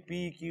then maybe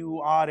P, Q,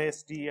 R,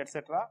 S, T,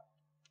 etc.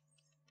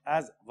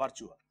 as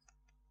virtual.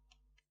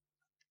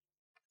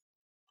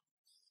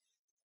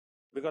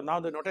 Because now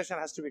the notation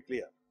has to be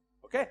clear.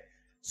 Okay,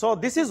 so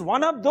this is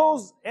one of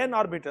those n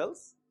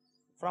orbitals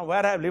from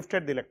where I have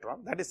lifted the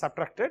electron, that is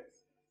subtracted,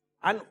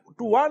 and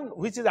to one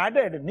which is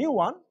added, a new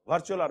one,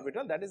 virtual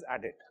orbital, that is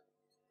added.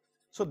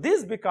 So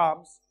this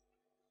becomes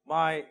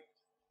my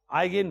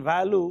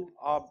eigenvalue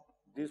of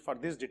this for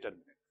this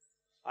determinant,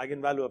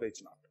 eigenvalue of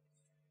H naught.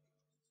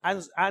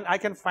 And I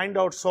can find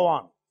out so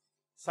on,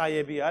 psi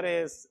AB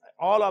arrays,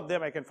 all of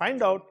them I can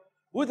find out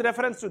with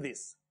reference to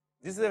this.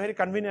 This is a very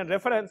convenient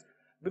reference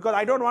because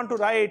I don't want to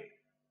write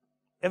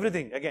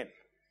everything again,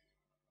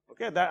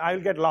 okay, that I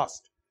will get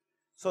lost.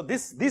 So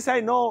this I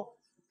know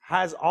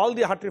has all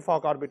the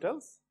Hartree-Fock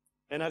orbitals,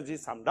 energy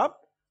summed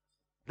up,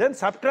 then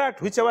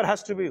subtract whichever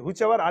has to be,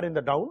 whichever are in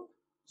the down.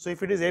 So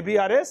if it is AB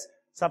arrays,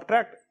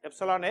 subtract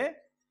epsilon A,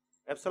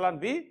 epsilon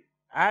B,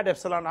 add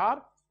epsilon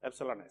R,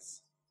 epsilon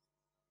S.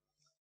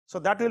 So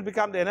that will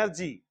become the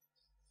energy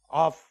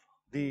of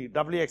the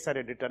doubly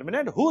excited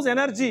determinant, whose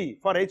energy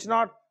for H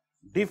naught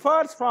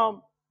differs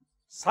from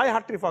psi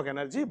Hartree-Fock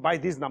energy by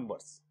these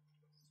numbers,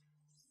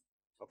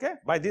 okay,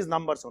 by these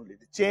numbers only,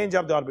 the change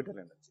of the orbital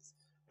energies,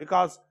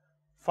 because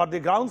for the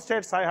ground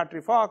state psi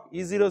Hartree-Fock,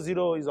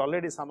 E00 is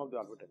already sum of the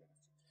orbital energy.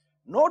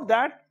 Note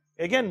that,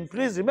 again,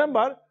 please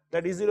remember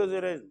that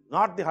E00 is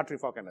not the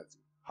Hartree-Fock energy,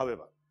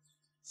 however.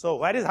 So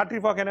where is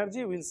Hartree-Fock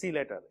energy? We will see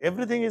later.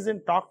 Everything is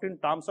talked in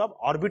terms of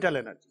orbital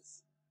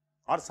energies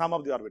or sum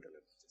of the orbital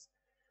energies.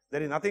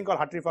 There is nothing called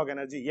Hartree-Fock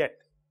energy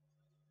yet.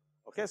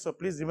 Okay, so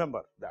please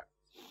remember that.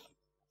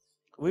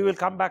 We will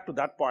come back to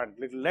that point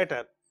little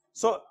later.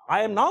 So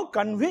I am now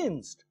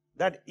convinced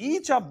that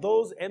each of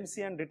those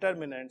MCN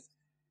determinants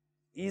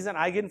is an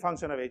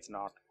eigenfunction of H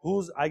naught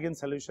whose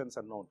eigensolutions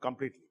are known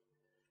completely.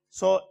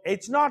 So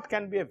H naught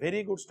can be a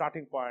very good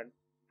starting point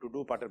to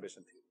do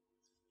perturbation theory.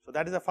 So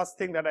that is the first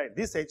thing that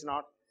this H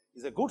naught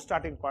is a good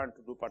starting point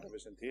to do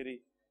perturbation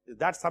theory.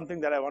 That's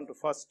something that I want to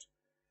first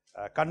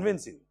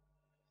convince you.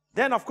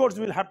 Then of course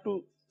we will have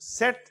to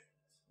set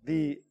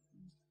the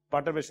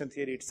perturbation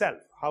theory itself.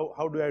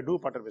 How do I do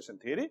perturbation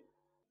theory?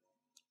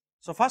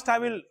 So first I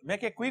will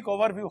make a quick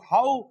overview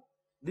how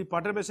the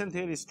perturbation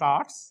theory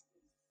starts.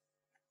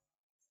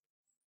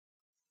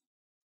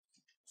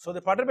 So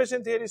the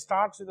perturbation theory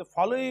starts with the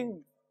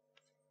following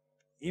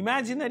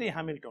imaginary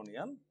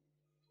Hamiltonian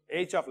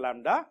H of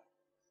lambda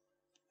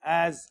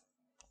as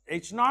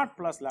H naught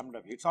plus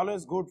lambda v. It's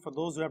always good for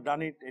those who have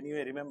done it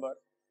anyway, remember,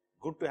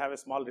 good to have a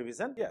small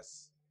revision.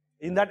 Yes,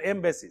 in that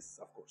M basis,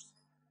 of course.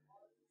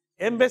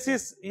 M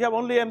basis, you have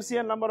only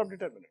MCN number of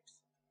determinants.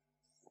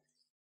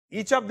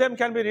 Each of them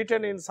can be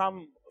written in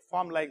some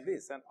form like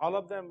this, and all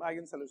of them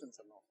eigensolutions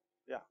are known.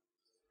 Yeah,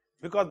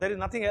 because there is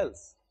nothing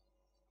else.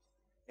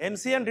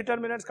 MCN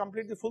determinants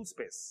complete the full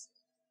space,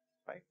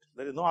 right?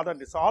 There is no other.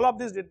 So all of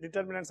these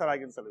determinants are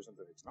eigensolutions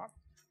of H naught.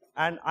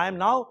 And I am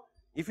now,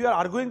 if you are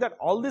arguing that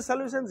all these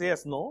solutions,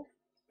 yes, no,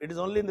 it is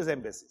only in this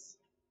M basis.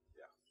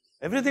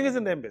 Yeah. Everything is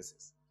in the M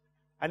basis.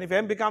 And if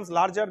M becomes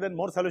larger, then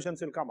more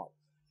solutions will come out.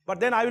 But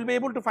then I will be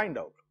able to find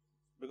out,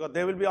 because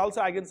there will be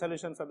also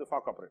eigensolutions of the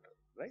Fock operator,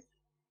 right?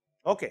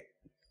 Okay.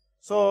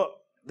 So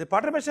the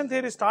perturbation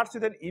theory starts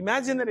with an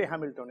imaginary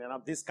Hamiltonian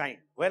of this kind.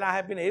 When I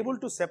have been able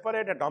to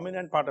separate a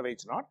dominant part of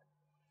H naught,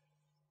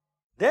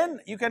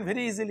 then you can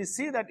very easily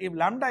see that if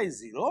lambda is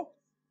 0,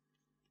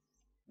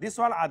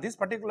 this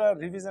particular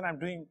revision I am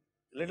doing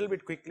a little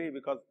bit quickly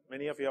because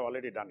many of you have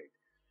already done it.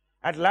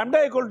 At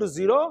lambda equal to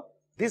 0,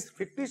 this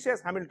fictitious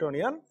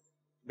Hamiltonian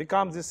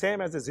becomes the same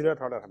as the 0th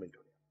order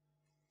Hamiltonian.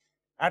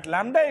 At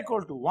lambda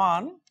equal to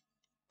 1,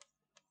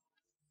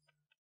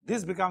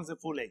 this becomes a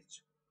full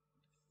H,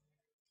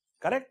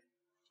 correct?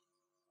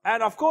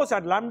 And of course,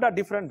 at lambda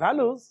different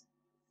values,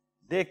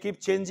 they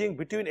keep changing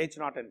between H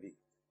naught and V.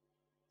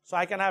 So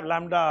I can have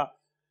lambda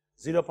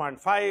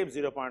 0.5,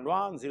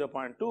 0.1,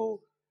 0.2.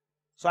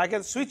 So I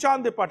can switch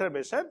on the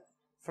perturbation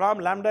from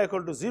lambda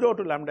equal to 0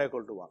 to lambda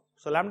equal to 1.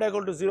 So lambda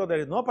equal to 0, there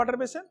is no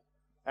perturbation.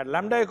 At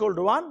lambda equal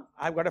to 1,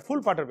 I have got a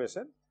full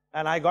perturbation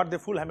and I got the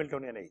full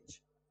Hamiltonian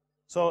H.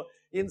 So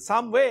in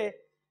some way,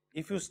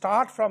 if you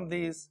start from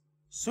this,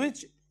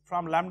 switch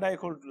from lambda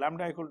equal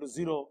to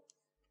 0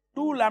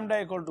 to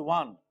lambda equal to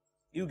 1,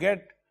 you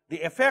get the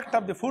effect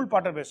of the full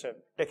perturbation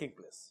taking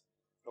place,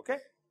 okay?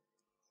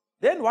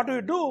 Then what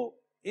we do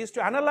is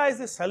to analyze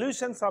the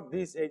solutions of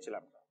this H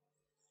lambda.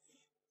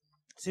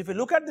 So if you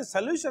look at the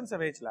solutions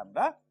of H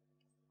lambda,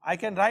 I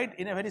can write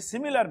in a very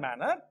similar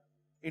manner.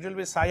 It will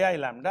be psi I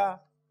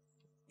lambda,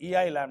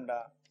 EI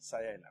lambda, psi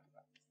I lambda.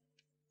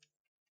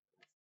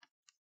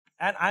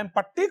 And I am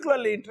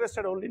particularly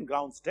interested only in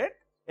ground state.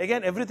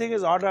 Again, everything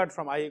is ordered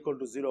from I equal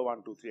to 0,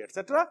 1, 2, 3,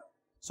 etc.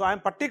 So I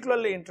am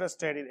particularly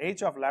interested in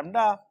H of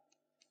lambda,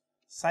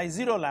 psi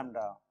 0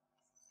 lambda,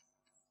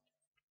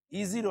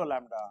 E0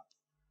 lambda,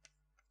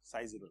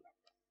 psi 0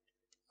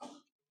 lambda.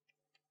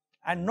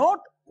 And note,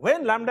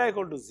 when lambda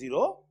equal to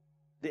 0,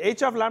 the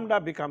H of lambda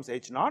becomes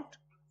H naught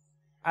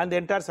and the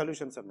entire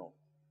solutions are known.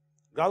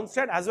 Ground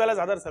state as well as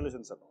other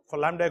solutions are known for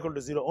lambda equal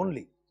to 0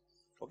 only,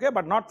 okay,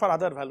 but not for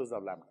other values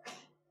of lambda.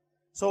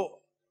 So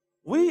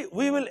we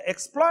will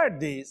exploit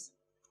these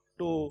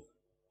to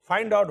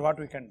find out what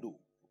we can do.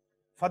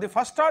 For the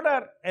first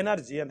order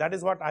energy, and that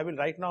is what I will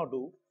right now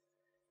do,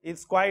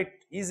 it's quite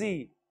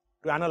easy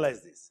to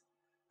analyze this.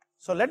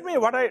 So let me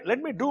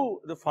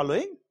do the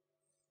following.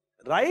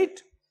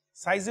 Write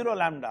psi 0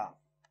 lambda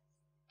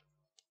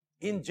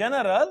in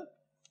general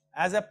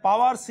as a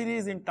power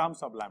series in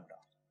terms of lambda.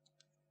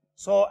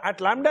 So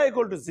at lambda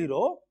equal to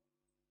 0,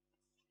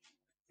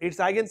 its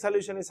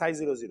eigensolution is psi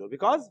 0 0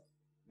 because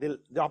the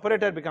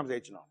operator becomes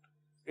H naught.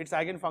 Its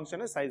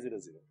eigenfunction is psi 0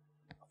 0.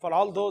 For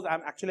all those, I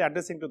am actually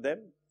addressing to them,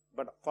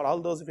 but for all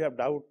those if you have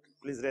doubt,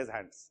 please raise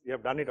hands. You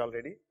have done it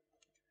already.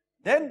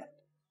 Then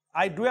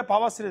I do a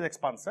power series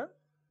expansion.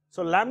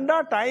 So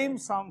lambda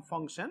times some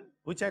function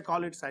which I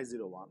call it psi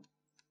 0 1.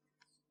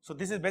 So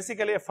this is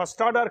basically a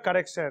first order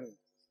correction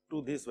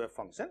to this wave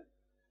function,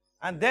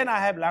 and then I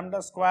have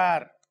lambda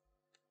square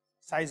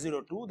psi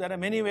 0 2. There are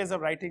many ways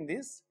of writing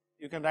this.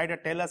 You can write a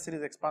Taylor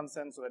series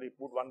expansion, so where you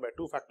put 1 by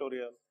 2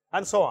 factorial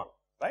and so on,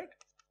 right?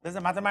 There is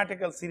a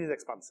mathematical series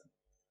expansion.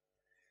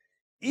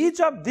 Each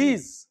of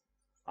these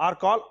are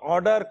called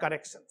order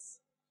corrections.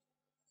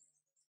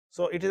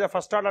 So it is a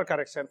first order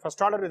correction,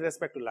 first order with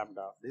respect to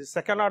lambda, this is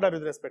second order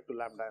with respect to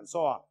lambda and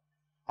so on.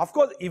 Of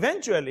course,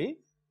 eventually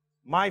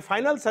my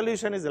final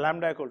solution is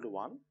lambda equal to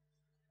 1.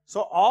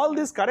 So all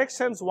these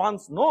corrections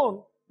once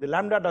known, the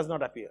lambda does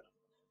not appear,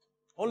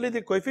 only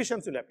the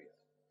coefficients will appear,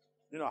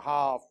 you know,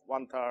 half,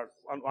 1/3,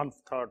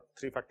 1/3,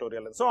 3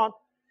 factorial and so on.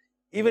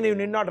 Even you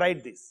need not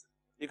write this,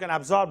 you can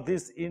absorb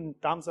this in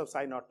terms of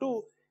psi naught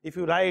 2 if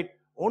you write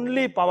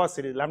only power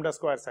series lambda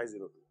square psi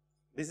 0 2.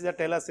 This is a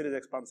Taylor series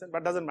expansion,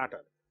 but does not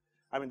matter.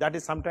 I mean, that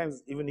is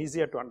sometimes even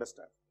easier to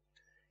understand.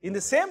 In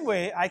the same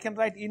way, I can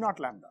write E naught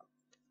lambda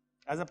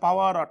as a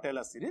power or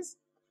Taylor series.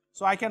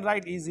 So I can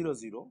write E 0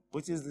 0,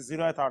 which is the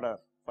 0th order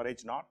for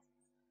H naught,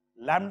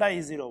 lambda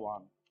E 0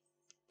 1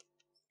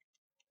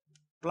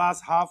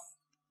 plus half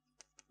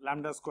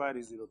lambda square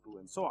E 0 2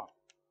 and so on.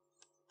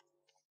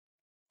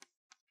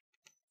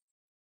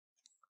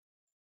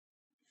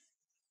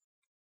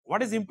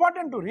 What is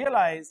important to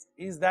realize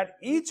is that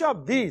each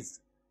of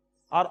these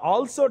are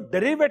also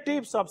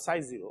derivatives of psi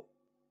 0,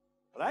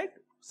 right?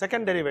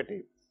 Second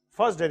derivative,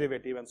 first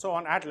derivative and so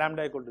on at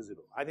lambda equal to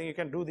 0. I think you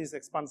can do this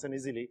expansion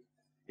easily.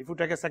 If you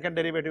take a second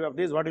derivative of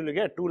this, what will you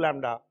get? 2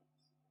 lambda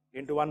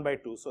into 1 by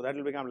 2. So that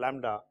will become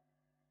lambda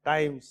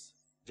times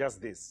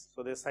just this.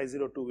 So the psi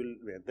 0 2 will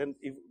be. Then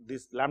if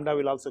this lambda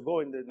will also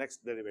go in the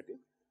next derivative.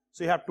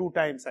 So you have 2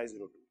 times psi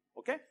 0 2.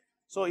 Okay.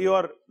 So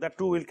that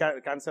 2 will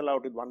cancel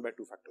out with 1 by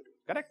 2 factorial.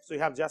 Correct. So you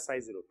have just psi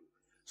 0 2.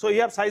 So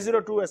you have psi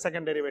 0 2 as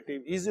second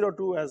derivative, E 0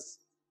 2 as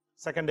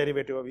second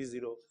derivative of E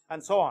 0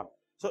 and so on.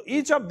 So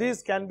each of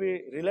these can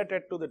be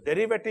related to the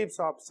derivatives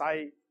of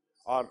psi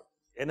or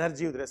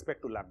energy with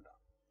respect to lambda.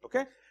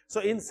 Okay. So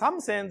in some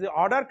sense, the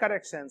order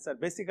corrections are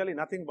basically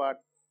nothing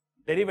but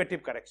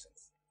derivative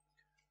corrections.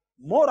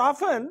 More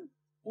often,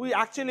 we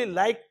actually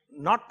like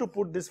not to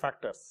put these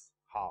factors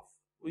half.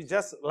 We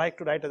just like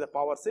to write as a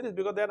power series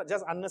because they are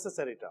just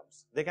unnecessary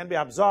terms. They can be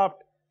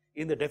absorbed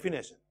in the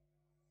definition.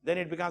 Then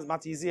it becomes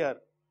much easier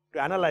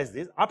to analyze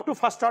this. Up to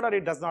first order,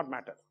 it does not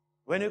matter.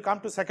 When you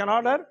come to second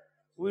order,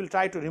 we will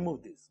try to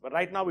remove this. But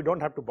right now, we don't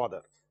have to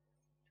bother.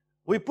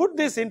 We put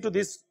this into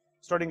this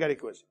Schrodinger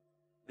equation,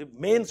 the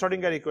main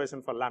Schrodinger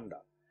equation for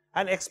lambda,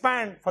 and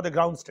expand for the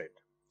ground state.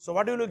 So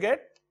what will you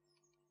get?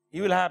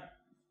 You will have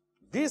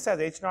this as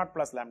H naught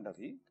plus lambda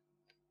V.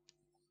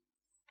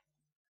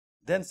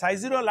 Then psi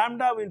 0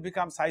 lambda will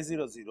become psi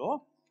 0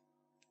 0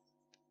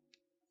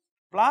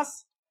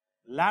 plus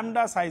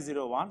lambda psi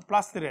 0 1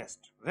 plus the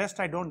rest. Rest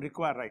I don't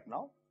require right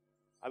now.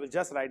 I will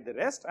just write the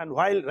rest, and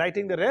while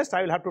writing the rest,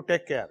 I will have to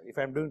take care. If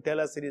I am doing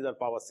Taylor series or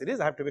power series,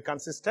 I have to be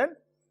consistent.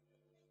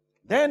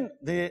 Then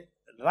the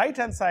right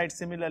hand side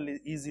similarly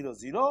E 0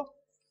 0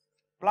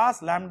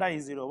 plus lambda E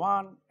 0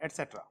 1,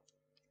 etc.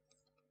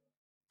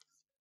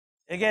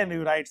 Again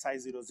you write psi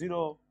 0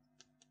 0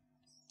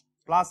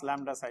 plus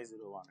lambda psi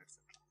 0 1, etc.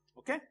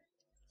 Okay.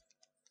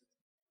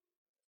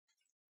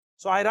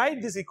 So I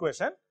write this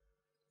equation.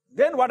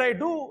 Then what I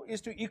do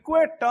is to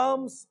equate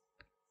terms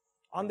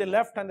on the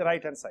left and the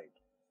right hand side,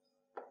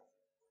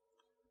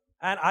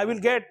 and I will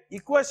get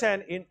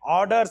equation in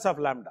orders of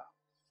lambda.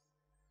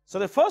 So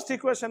the first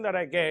equation that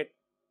I get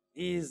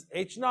is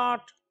H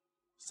naught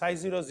psi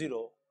 0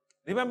 0.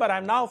 Remember, I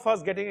am now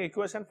first getting an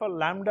equation for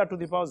lambda to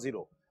the power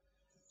 0.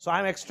 So I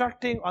am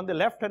extracting on the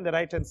left and the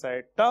right hand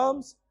side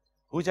terms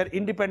which are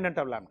independent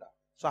of lambda.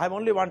 So I have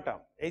only one term,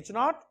 H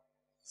naught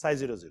psi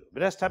 0 0. The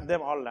rest have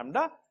them all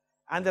lambda,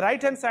 and the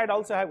right hand side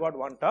also I have got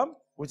one term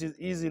which is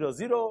E 0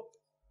 0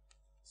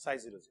 psi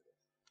 0 0.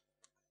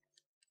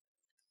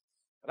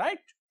 Right?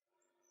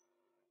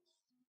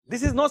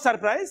 This is no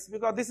surprise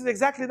because this is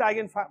exactly the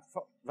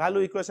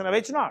eigenvalue equation of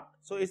H naught.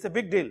 So it's a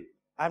big deal.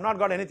 I have not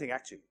got anything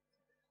actually.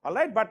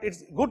 Alright, but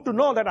it's good to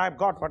know that I have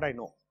got what I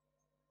know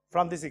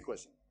from this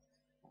equation.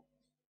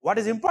 What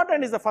is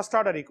important is the first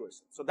order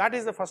equation. So that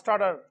is the first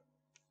order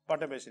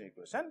perturbation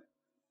equation.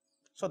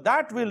 So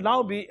that will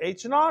now be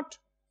H naught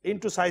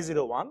into psi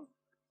 0 1.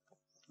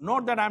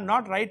 Note that I am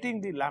not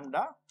writing the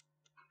lambda.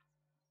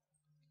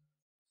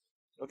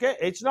 Okay,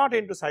 H naught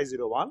into psi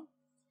 0 1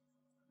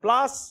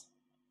 plus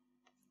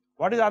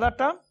what is the other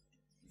term?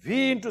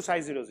 V into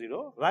psi 0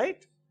 0,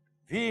 right?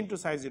 V into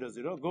psi 0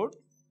 0, good.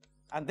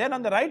 And then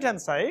on the right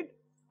hand side,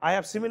 I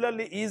have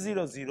similarly E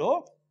 0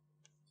 0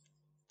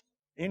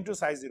 into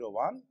psi 0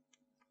 1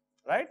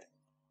 right,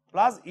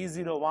 plus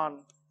E01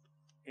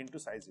 into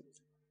psi 0, 0.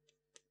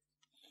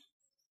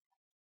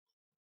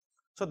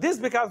 So this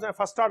becomes my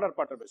first order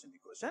perturbation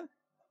equation,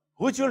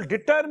 which will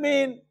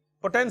determine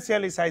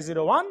potentially psi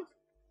 01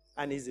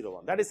 and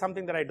E01. That is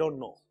something that I don't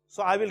know.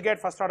 So I will get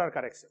first order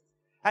correction,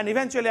 and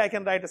eventually I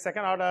can write a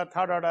second order,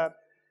 third order,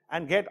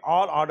 and get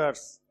all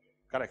orders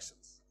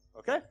corrections.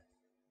 Okay.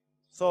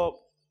 So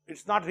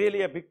it's not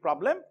really a big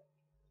problem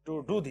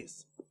to do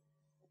this.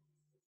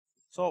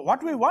 So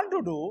what we want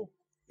to do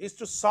is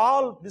to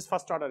solve this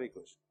first order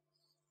equation.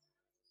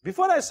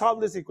 Before I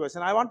solve this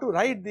equation, I want to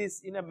write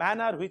this in a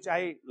manner which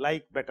I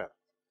like better.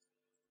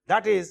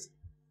 That is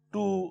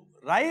to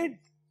write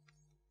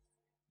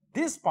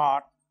this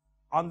part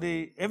on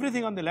the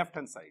everything on the left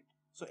hand side.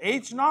 So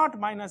H0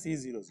 minus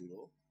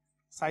E00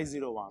 psi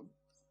 01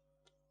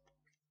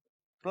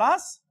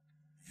 plus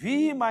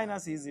V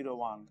minus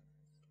E01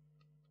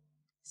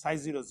 psi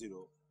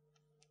 00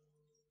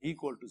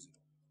 equal to 0.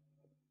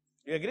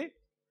 You agree?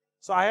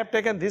 So I have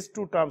taken these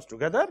two terms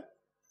together.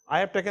 I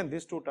have taken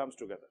these two terms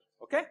together.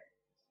 Okay.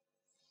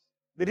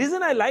 The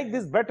reason I like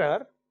this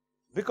better,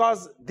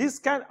 because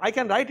I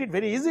can write it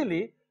very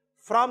easily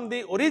from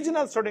the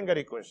original Schrodinger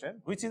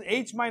equation, which is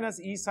H minus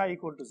E psi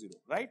equal to 0,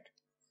 right?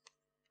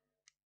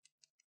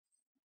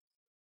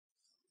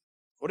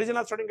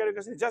 Original Schrodinger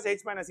equation is just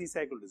H minus E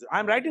psi equal to 0. I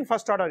am writing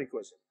first order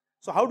equation.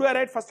 So how do I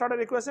write first order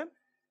equation?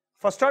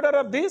 First order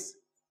of this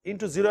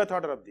into 0th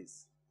order of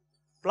this,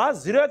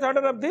 plus 0th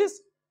order of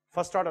this,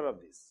 first order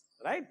of this,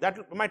 right?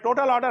 That my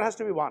total order has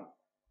to be 1.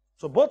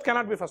 So both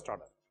cannot be first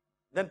order.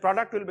 Then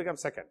product will become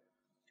second.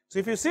 So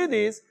if you see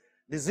this,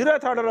 the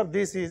 0th order of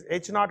this is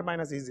H0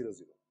 minus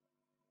E00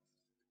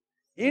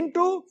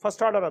 into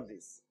first order of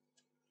this.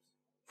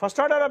 First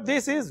order of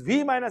this is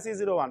V minus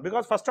E01,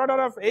 because first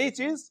order of H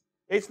is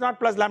H0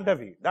 plus lambda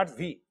V, that's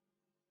V.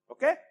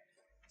 Okay.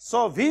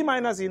 So V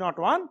minus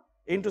E01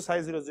 into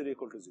psi 00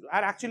 equal to 0.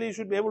 And actually you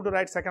should be able to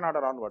write second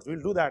order onwards. We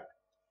will do that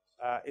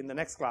in the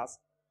next class.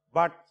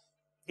 But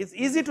it's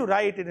easy to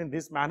write it in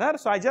this manner.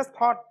 So I just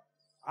thought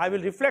I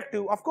will reflect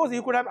you. Of course,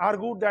 you could have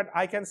argued that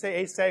I can say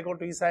H psi equal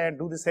to E psi and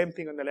do the same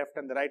thing on the left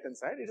and the right hand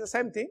side. It's the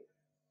same thing,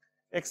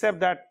 except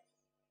that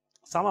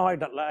somehow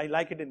I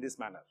like it in this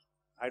manner.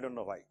 I don't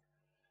know why.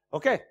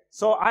 Okay.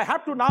 So I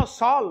have to now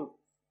solve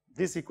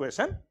this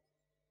equation.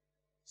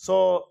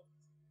 So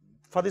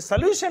for the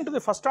solution to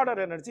the first order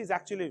energy is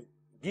actually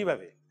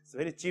giveaway. It's a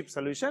very cheap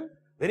solution.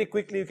 Very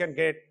quickly you can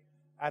get,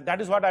 and that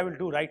is what I will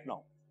do right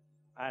now.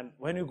 And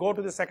when you go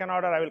to the second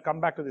order, I will come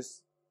back to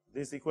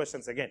these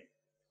equations again.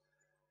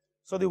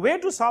 So the way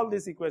to solve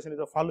this equation is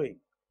the following.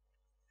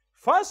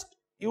 First,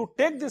 you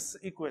take this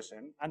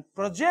equation and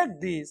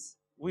project this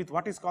with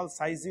what is called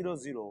psi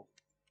 00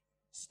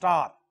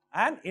 star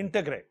and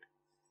integrate.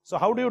 So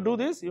how do you do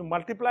this? You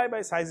multiply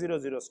by psi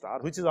 00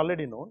 star, which is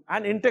already known,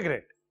 and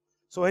integrate.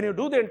 So when you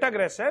do the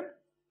integration,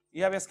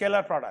 you have a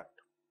scalar product,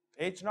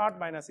 H0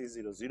 minus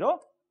E00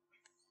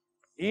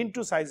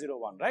 into psi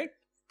 01, right?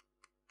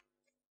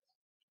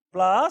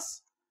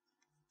 Plus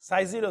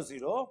psi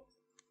 00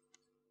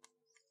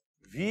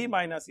 V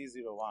minus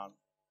E01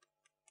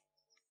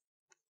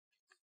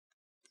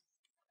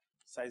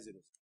 psi 0.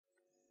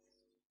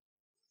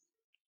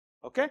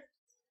 Okay.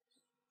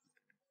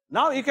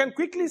 Now you can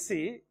quickly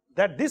see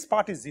that this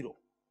part is 0,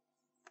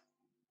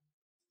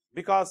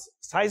 because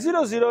psi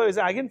 00 is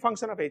an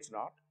eigenfunction of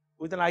H0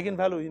 with an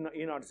eigenvalue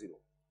E0 0.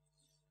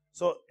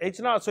 So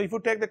H0, so if you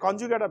take the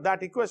conjugate of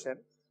that equation,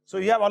 so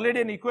you have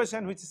already an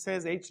equation which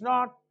says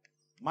H0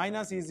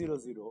 minus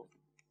E00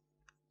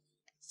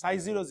 psi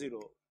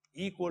 00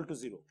 equal to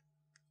 0.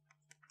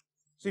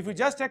 So if you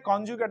just take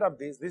conjugate of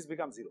this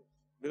becomes 0,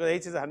 because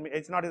H0 is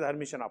a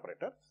Hermitian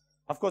operator.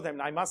 Of course,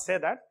 I must say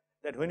that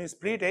when you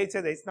split H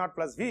as H0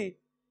 plus V,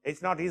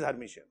 H0 is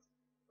Hermitian.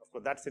 Of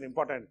course, that's an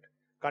important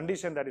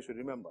condition that you should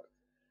remember.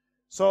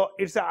 So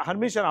it's a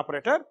Hermitian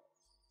operator.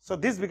 So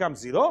this becomes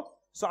 0.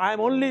 So I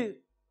am only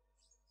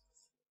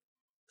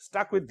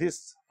stuck with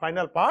this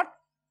final part.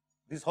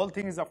 This whole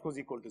thing is of course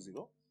equal to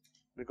 0,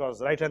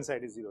 because right hand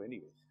side is 0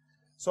 anyway.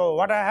 So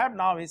what I have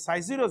now is psi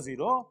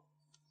 00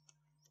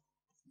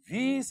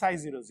 V psi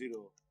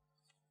 00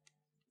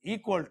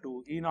 equal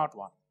to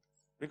E01,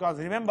 because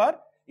remember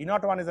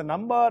E01 is a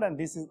number and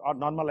this is our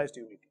normalized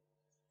unity.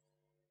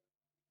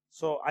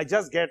 So I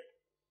just get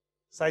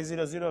psi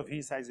 00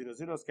 V psi 00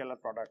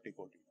 scalar product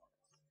equal to E01.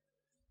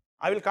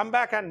 I will come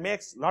back and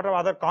make a lot of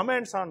other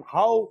comments on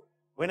how,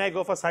 when I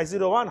go for psi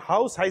 01,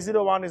 how psi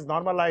 01 is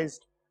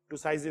normalized to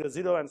psi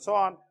 00 and so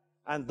on,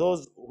 and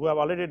those who have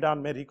already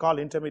done may recall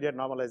intermediate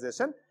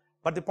normalization.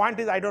 But the point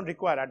is, I don't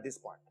require at this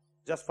point,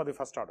 just for the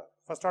first order.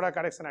 First order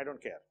correction, I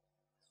don't care.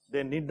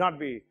 They need not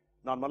be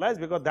normalized,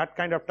 because that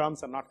kind of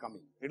terms are not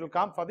coming. It will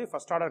come for the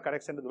first order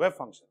correction to the wave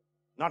function,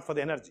 not for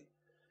the energy.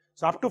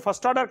 So up to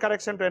first order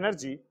correction to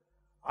energy,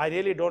 I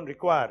really don't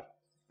require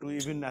to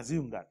even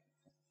assume that.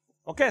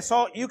 Okay,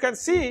 so you can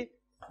see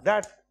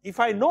that if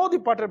I know the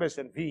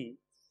perturbation V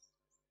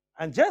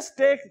and just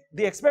take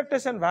the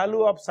expectation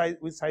value of psi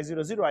with psi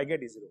 00, I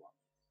get E01.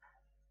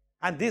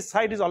 And this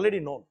side is already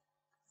known.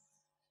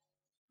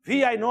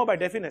 V I know by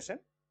definition.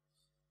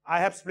 I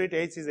have split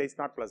H is H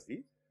naught plus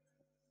V.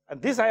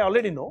 And this I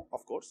already know,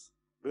 of course,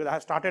 because I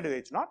have started with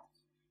H naught.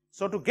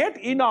 So to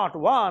get E naught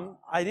 1,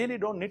 I really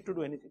don't need to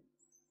do anything.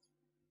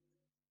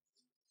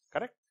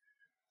 Correct?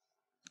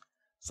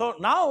 So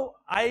now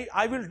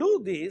I will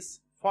do this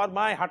for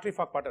my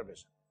Hartree-Fock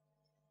perturbation.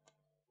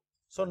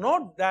 So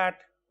note that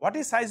what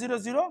is psi 0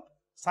 0?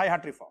 Psi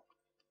Hartree-Fock.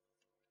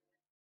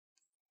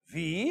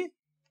 V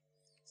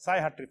psi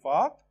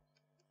Hartree-Fock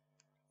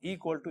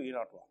equal to E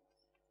naught 1.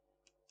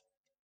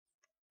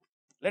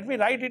 Let me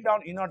write it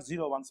down E naught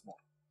 0 once more.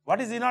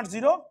 What is E naught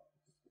 0?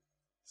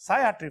 Psi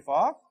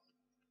Hartree-Fock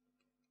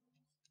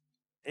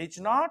H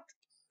naught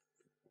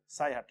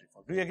psi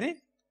Hartree-Fock. Do you agree?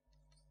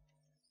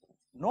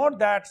 Note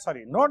that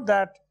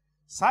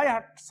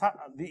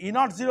the E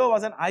naught 0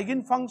 was an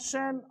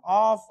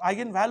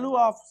eigenvalue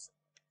of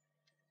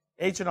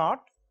H naught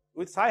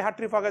with psi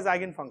Hartree-Fock as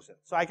eigenfunction.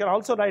 So I can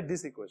also write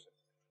this equation.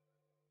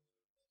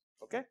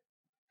 Okay.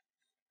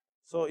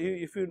 So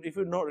if you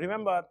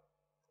remember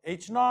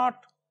H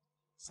naught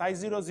psi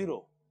 0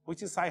 0,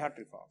 which is psi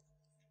Hartree-Fock,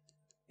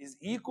 is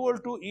equal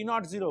to E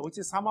naught 0, which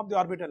is sum of the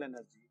orbital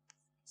energy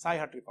psi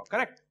Hartree-Fock.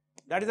 Correct?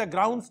 That is a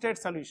ground state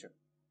solution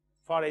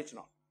for H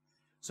naught.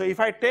 So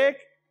if I take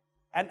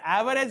an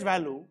average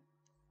value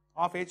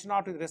of H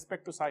naught with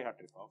respect to psi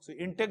Hartree-Fock, so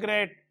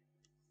integrate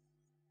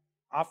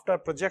after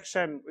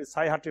projection with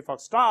psi Hartree-Fock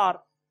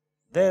star,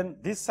 then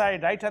this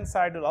side, right hand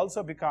side, will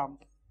also become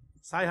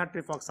psi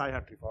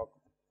Hartree-Fock,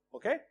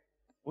 okay,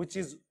 which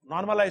is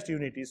normalized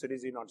unity, so it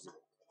is E naught 0.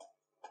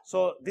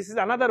 So this is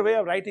another way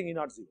of writing E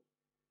naught 0,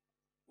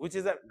 which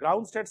is a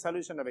ground state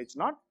solution of H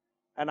naught,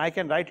 and I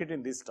can write it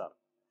in this term.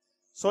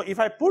 So if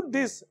I put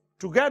this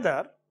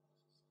together,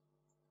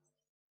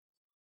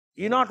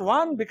 E naught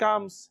 1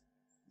 becomes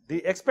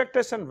the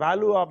expectation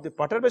value of the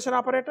perturbation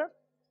operator,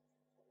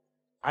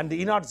 and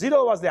the E naught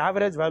 0 was the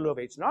average value of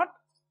H naught,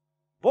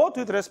 both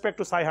with respect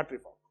to psi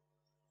Hartree-Fock.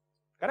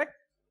 Correct?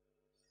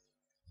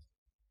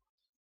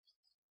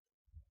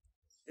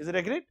 Is it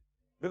agreed?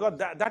 Because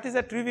that is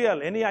a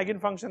trivial, any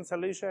eigenfunction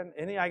solution,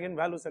 any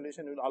eigenvalue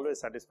solution will always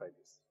satisfy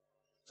this.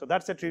 So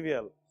that's a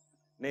trivial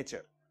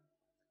nature.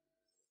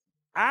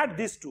 Add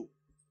these two.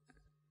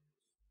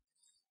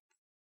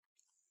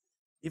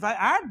 If I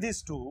add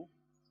these two,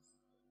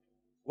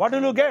 what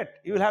will you get?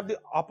 You will have the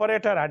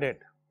operator added,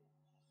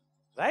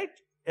 right?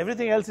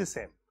 Everything else is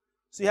same.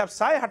 So you have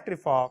psi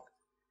Hartree-Fock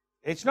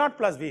H naught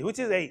plus V, which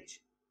is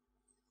H,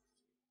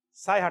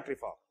 psi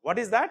Hartree-Fock. What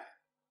is that?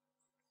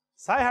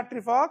 Psi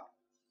Hartree-Fock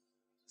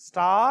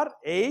star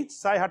H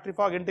psi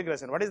Hartree-Fock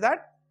integration. What is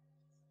that?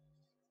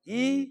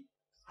 E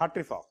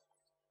Hartree-Fock.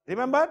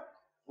 Remember,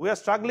 we are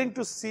struggling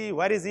to see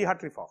where is E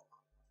Hartree-Fock.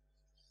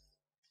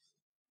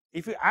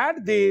 If you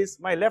add this,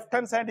 my left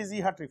hand side is E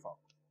Hartree-Fock,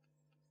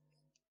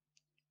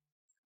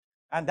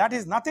 and that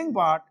is nothing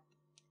but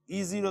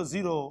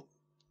E00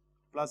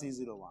 plus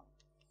E01.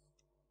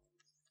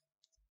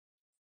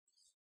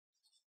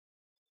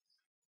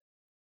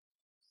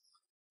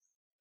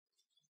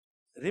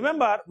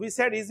 Remember, we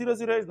said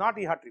E00 is not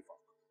E Hartree-Fock,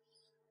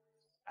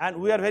 and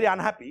we are very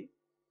unhappy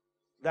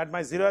that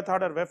my 0th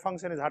order wave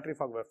function is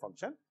Hartree-Fock wave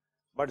function,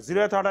 but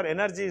 0th order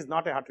energy is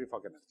not a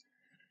Hartree-Fock energy.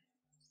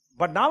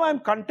 But now I am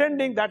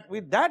contending that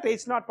with that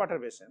H naught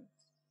perturbation,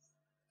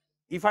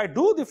 if I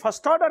do the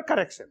first order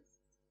correction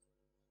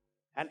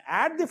and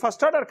add the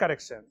first order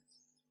correction,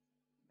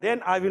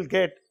 then I will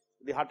get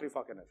the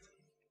Hartree-Fock energy.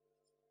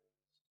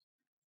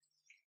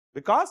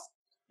 Because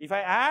if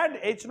I add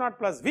H naught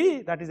plus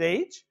V, that is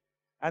H,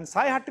 and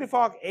psi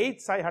Hartree-Fock, H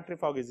psi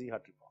Hartree-Fock is E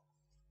Hartree-Fock.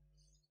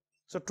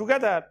 So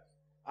together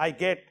I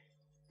get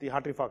the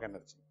Hartree-Fock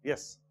energy.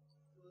 Yes?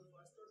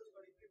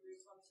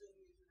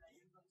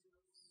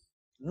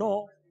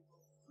 No.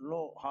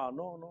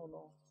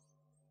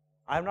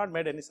 I have not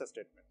made any such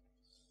statement.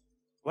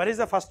 Where is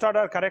the first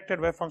order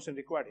corrected wave function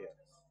required here?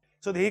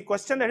 So the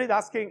question that he is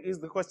asking is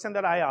the question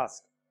that I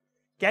asked.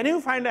 Can you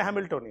find a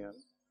Hamiltonian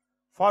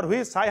for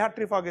which psi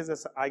Hartree-Fock is an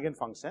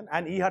eigenfunction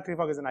and E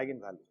Hartree-Fock is an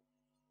eigenvalue?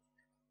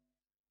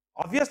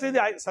 Obviously,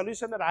 the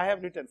solution that I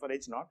have written for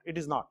H naught, it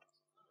is not.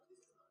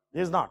 It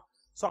is not.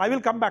 So I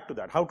will come back to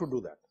that, how to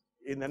do that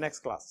in the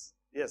next class.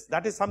 Yes,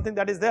 that is something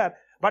that is there.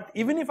 But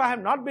even if I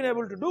have not been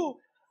able to do,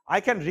 I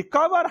can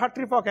recover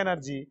Hartree-Fock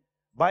energy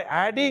by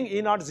adding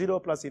E naught 0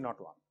 plus E naught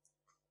 1.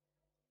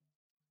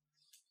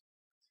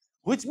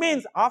 Which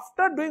means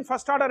after doing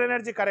first order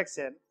energy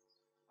correction,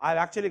 I have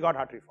actually got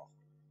Hartree-Fock.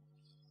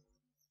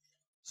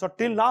 So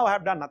till now I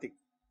have done nothing.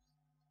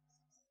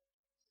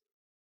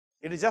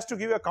 It is just to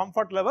give you a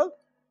comfort level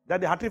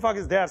that the Hartree-Fock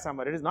is there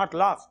somewhere, it is not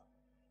lost.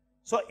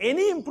 So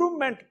any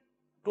improvement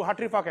to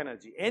Hartree-Fock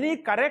energy, any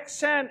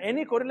correction,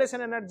 any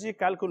correlation energy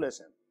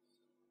calculation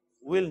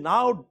will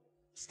now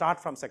start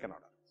from second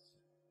order.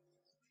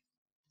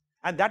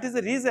 And that is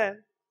the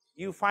reason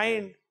you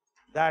find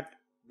that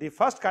the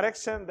first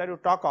correction that you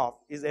talk of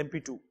is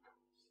MP2.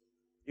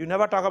 You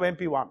never talk of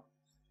MP1.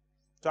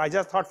 So I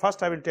just thought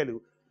first I will tell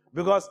you,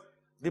 because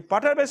the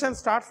perturbation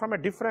starts from a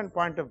different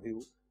point of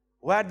view,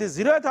 where the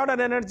 0th order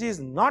energy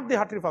is not the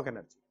Hartree-Fock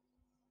energy.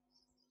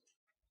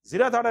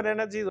 Zeroth order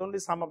energy is only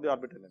sum of the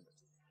orbital energy.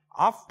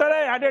 After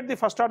I added the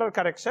first order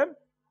correction,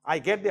 I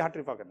get the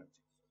Hartree-Fock energy.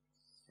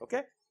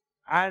 Okay?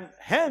 And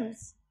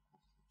hence,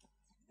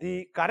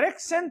 the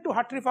correction to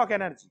Hartree-Fock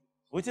energy,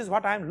 which is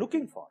what I am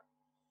looking for,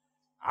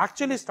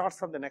 actually starts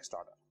from the next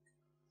order.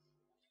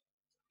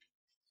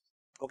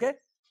 Okay?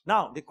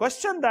 Now, the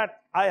question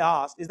that I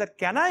asked is that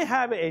can I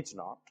have a H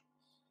naught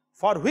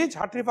for which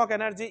Hartree-Fock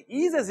energy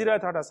is a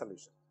zeroth order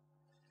solution?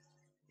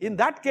 In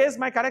that case,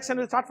 my correction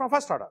will start from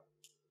first order.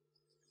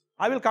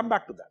 I will come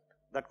back to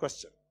that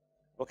question.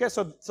 Okay,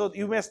 so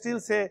you may still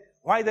say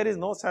why there is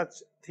no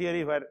such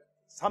theory where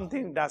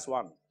something dash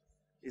 1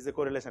 is a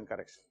correlation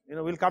correction. You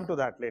know, we'll come to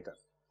that later.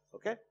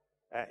 Okay,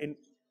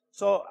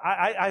 so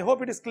I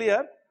hope it is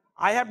clear.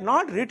 I have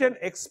not written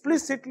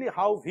explicitly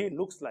how V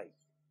looks like.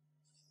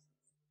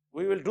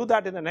 We will do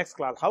that in the next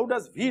class. How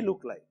does V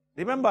look like?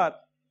 Remember,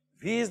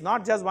 V is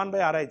not just 1 by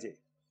Rij.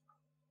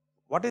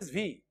 What is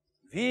V?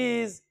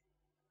 V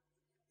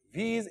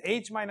is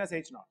H minus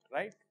H naught,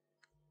 right?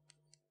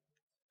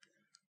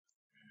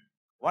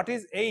 What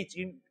is H?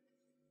 You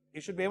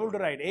should be able to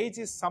write H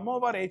is sum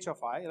over H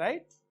of I,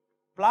 right?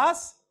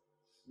 Plus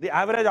the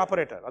average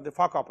operator or the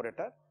Fock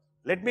operator.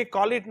 Let me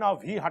call it now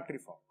V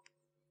Hartree-Fock,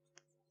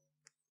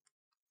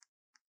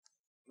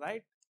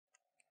 right?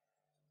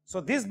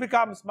 So this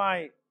becomes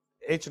my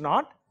H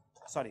naught.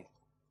 Sorry,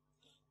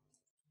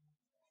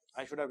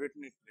 I should have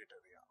written it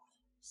later.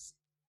 Yeah.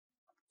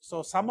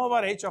 So sum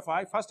over H of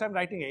I. First I am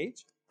writing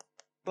H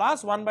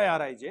plus 1 by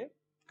Rij.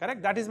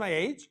 Correct? That is my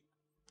H.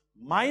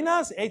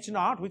 Minus H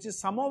naught, which is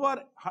sum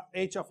over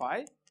H of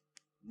I,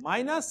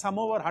 minus sum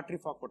over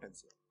Hartree-Fock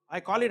potential. I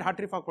call it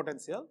Hartree-Fock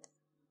potential,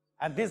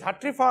 and this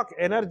Hartree-Fock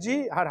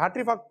energy,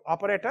 Hartree-Fock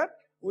operator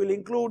will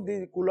include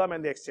the Coulomb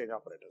and the exchange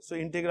operator. So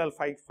integral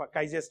phi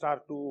chi j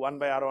star 2 1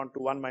 by R1 to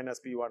 1 minus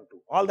P1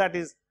 2. All that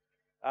is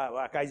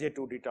chi j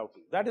 2 d tau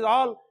 2. That is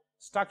all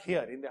stuck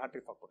here in the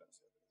Hartree-Fock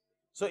potential.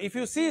 So if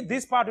you see,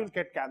 this part will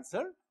get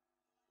cancelled,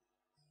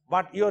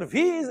 but your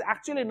V is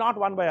actually not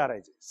 1 by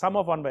Rij, sum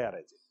of 1 by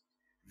Rij.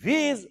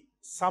 V is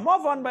sum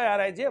of 1 by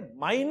Rij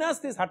minus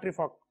this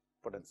Hartree-Fock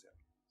potential,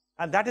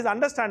 and that is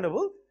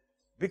understandable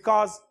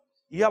because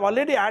you have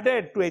already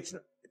added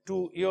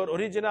to your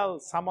original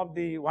sum of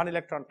the 1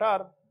 electron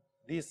term,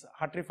 this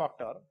Hartree-Fock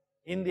term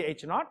in the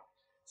H naught.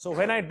 So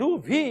when I do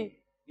V,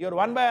 your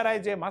 1 by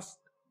Rij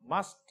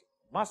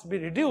must be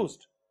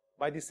reduced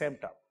by the same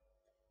term.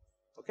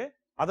 Okay,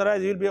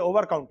 otherwise you will be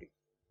over counting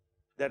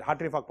that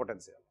Hartree-Fock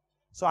potential.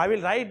 So I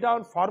will write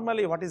down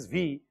formally what is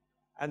V,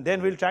 and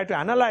then we will try to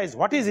analyze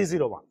what is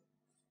E01.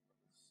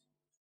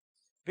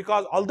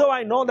 Because although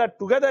I know that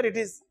together it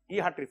is E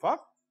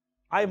Hartree-Fock,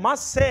 I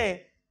must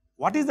say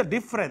what is the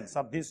difference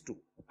of these two.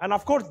 And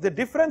of course, the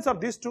difference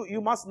of these two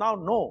you must now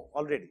know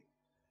already,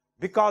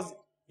 because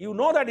you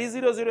know that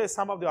E00 is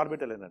sum of the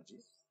orbital energy.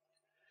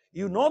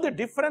 You know the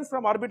difference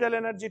from orbital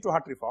energy to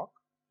Hartree-Fock,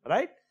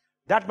 right?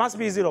 That must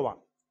be E01.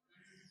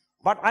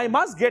 But I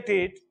must get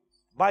it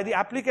by the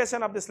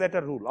application of the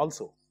Slater rule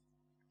also,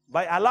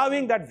 by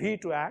allowing that V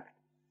to act,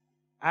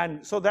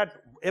 and so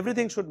that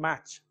everything should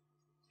match.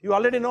 You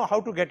already know how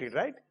to get it,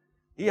 right?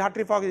 E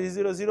Hartree-Fock is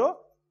E00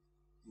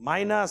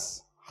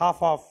 minus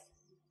half of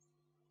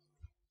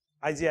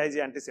Ij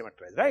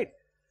antisymmetrized, right?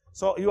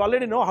 So you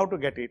already know how to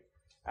get it,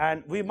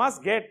 and we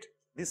must get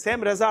the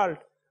same result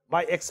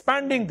by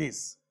expanding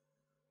this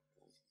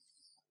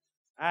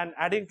and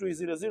adding to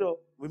E00.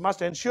 We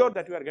must ensure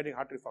that you are getting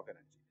Hartree-Fock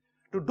energy.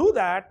 To do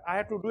that, I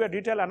have to do a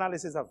detailed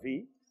analysis of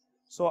V.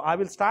 So I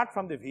will start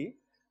from the V,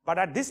 but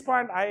at this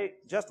point I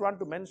just want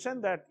to mention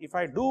that if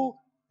I do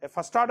a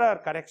first order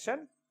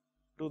correction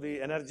to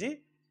the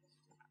energy,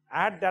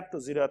 add that to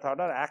zeroth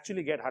order, I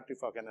actually get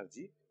Hartree-Fock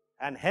energy,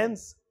 and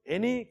hence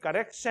any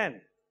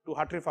correction to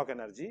Hartree-Fock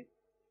energy,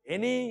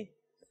 any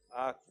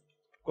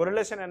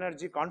correlation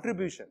energy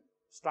contribution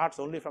starts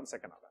only from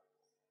second order.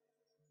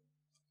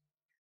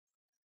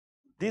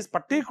 This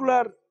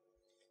particular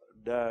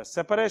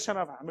separation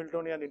of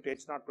Hamiltonian into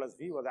H naught plus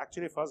V was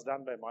actually first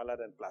done by Euler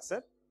and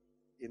Placet.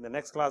 In the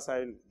next class, I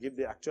will give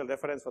the actual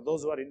reference. For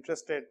those who are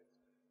interested,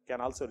 can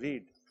also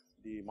read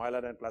the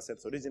Euler and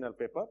Placet's original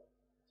paper.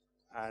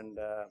 And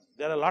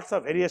there are lots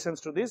of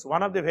variations to this.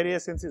 One of the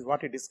variations is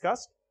what he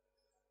discussed.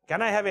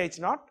 Can I have H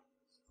naught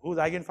whose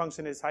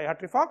eigenfunction is high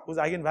Hartree-Fock, whose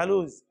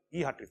eigenvalue is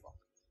E Hartree-Fock?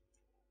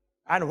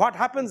 And what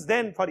happens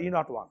then for E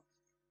naught 1?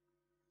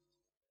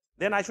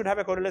 Then I should have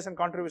a correlation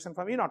contribution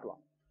from E naught 1.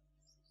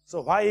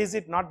 So why is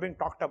it not being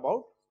talked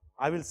about?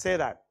 I will say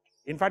that.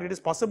 In fact, it is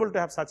possible to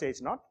have such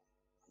H naught,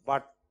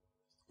 but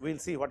we will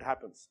see what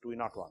happens to E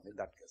naught 1 in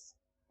that case.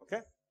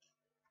 Okay.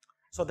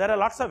 So there are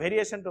lots of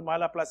variation to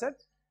Euler Placet,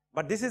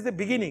 but this is the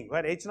beginning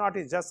where H naught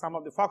is just sum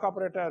of the Fock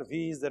operator,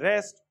 V is the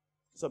rest.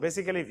 So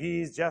basically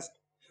V is just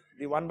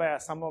the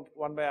sum of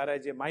 1 by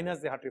Rij minus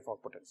the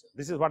Hartree-Fock potential.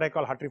 This is what I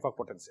call Hartree-Fock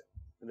potential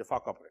in the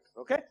Fock operator.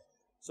 Okay.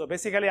 So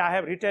basically I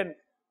have written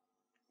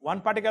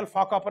one particle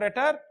Fock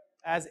operator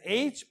as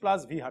H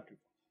plus V Hartree-Fock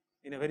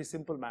in a very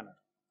simple manner.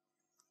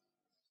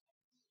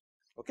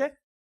 Okay.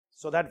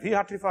 So that V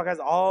Hartree-Fock has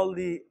all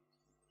the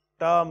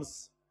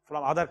terms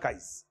from other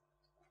chi's.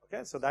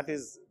 Okay, so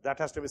that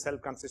has to be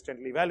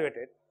self-consistently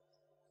evaluated.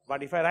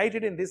 But if I write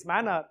it in this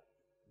manner,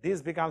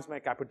 this becomes my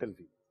capital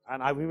V,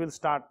 and we will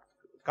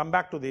come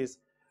back to this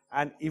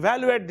and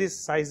evaluate this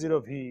psi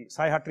 0 V,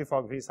 psi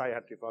Hartree-Fock V, psi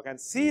Hartree-Fock, and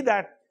see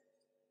that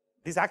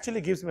this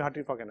actually gives me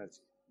Hartree-Fock energy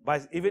by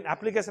even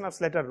application of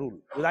Slater rule.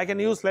 Because I can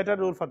use Slater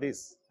rule for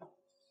this,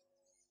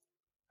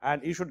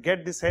 and you should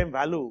get the same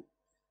value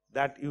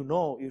that you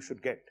know you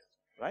should get,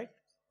 right?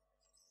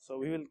 So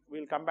we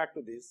will come back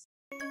to this.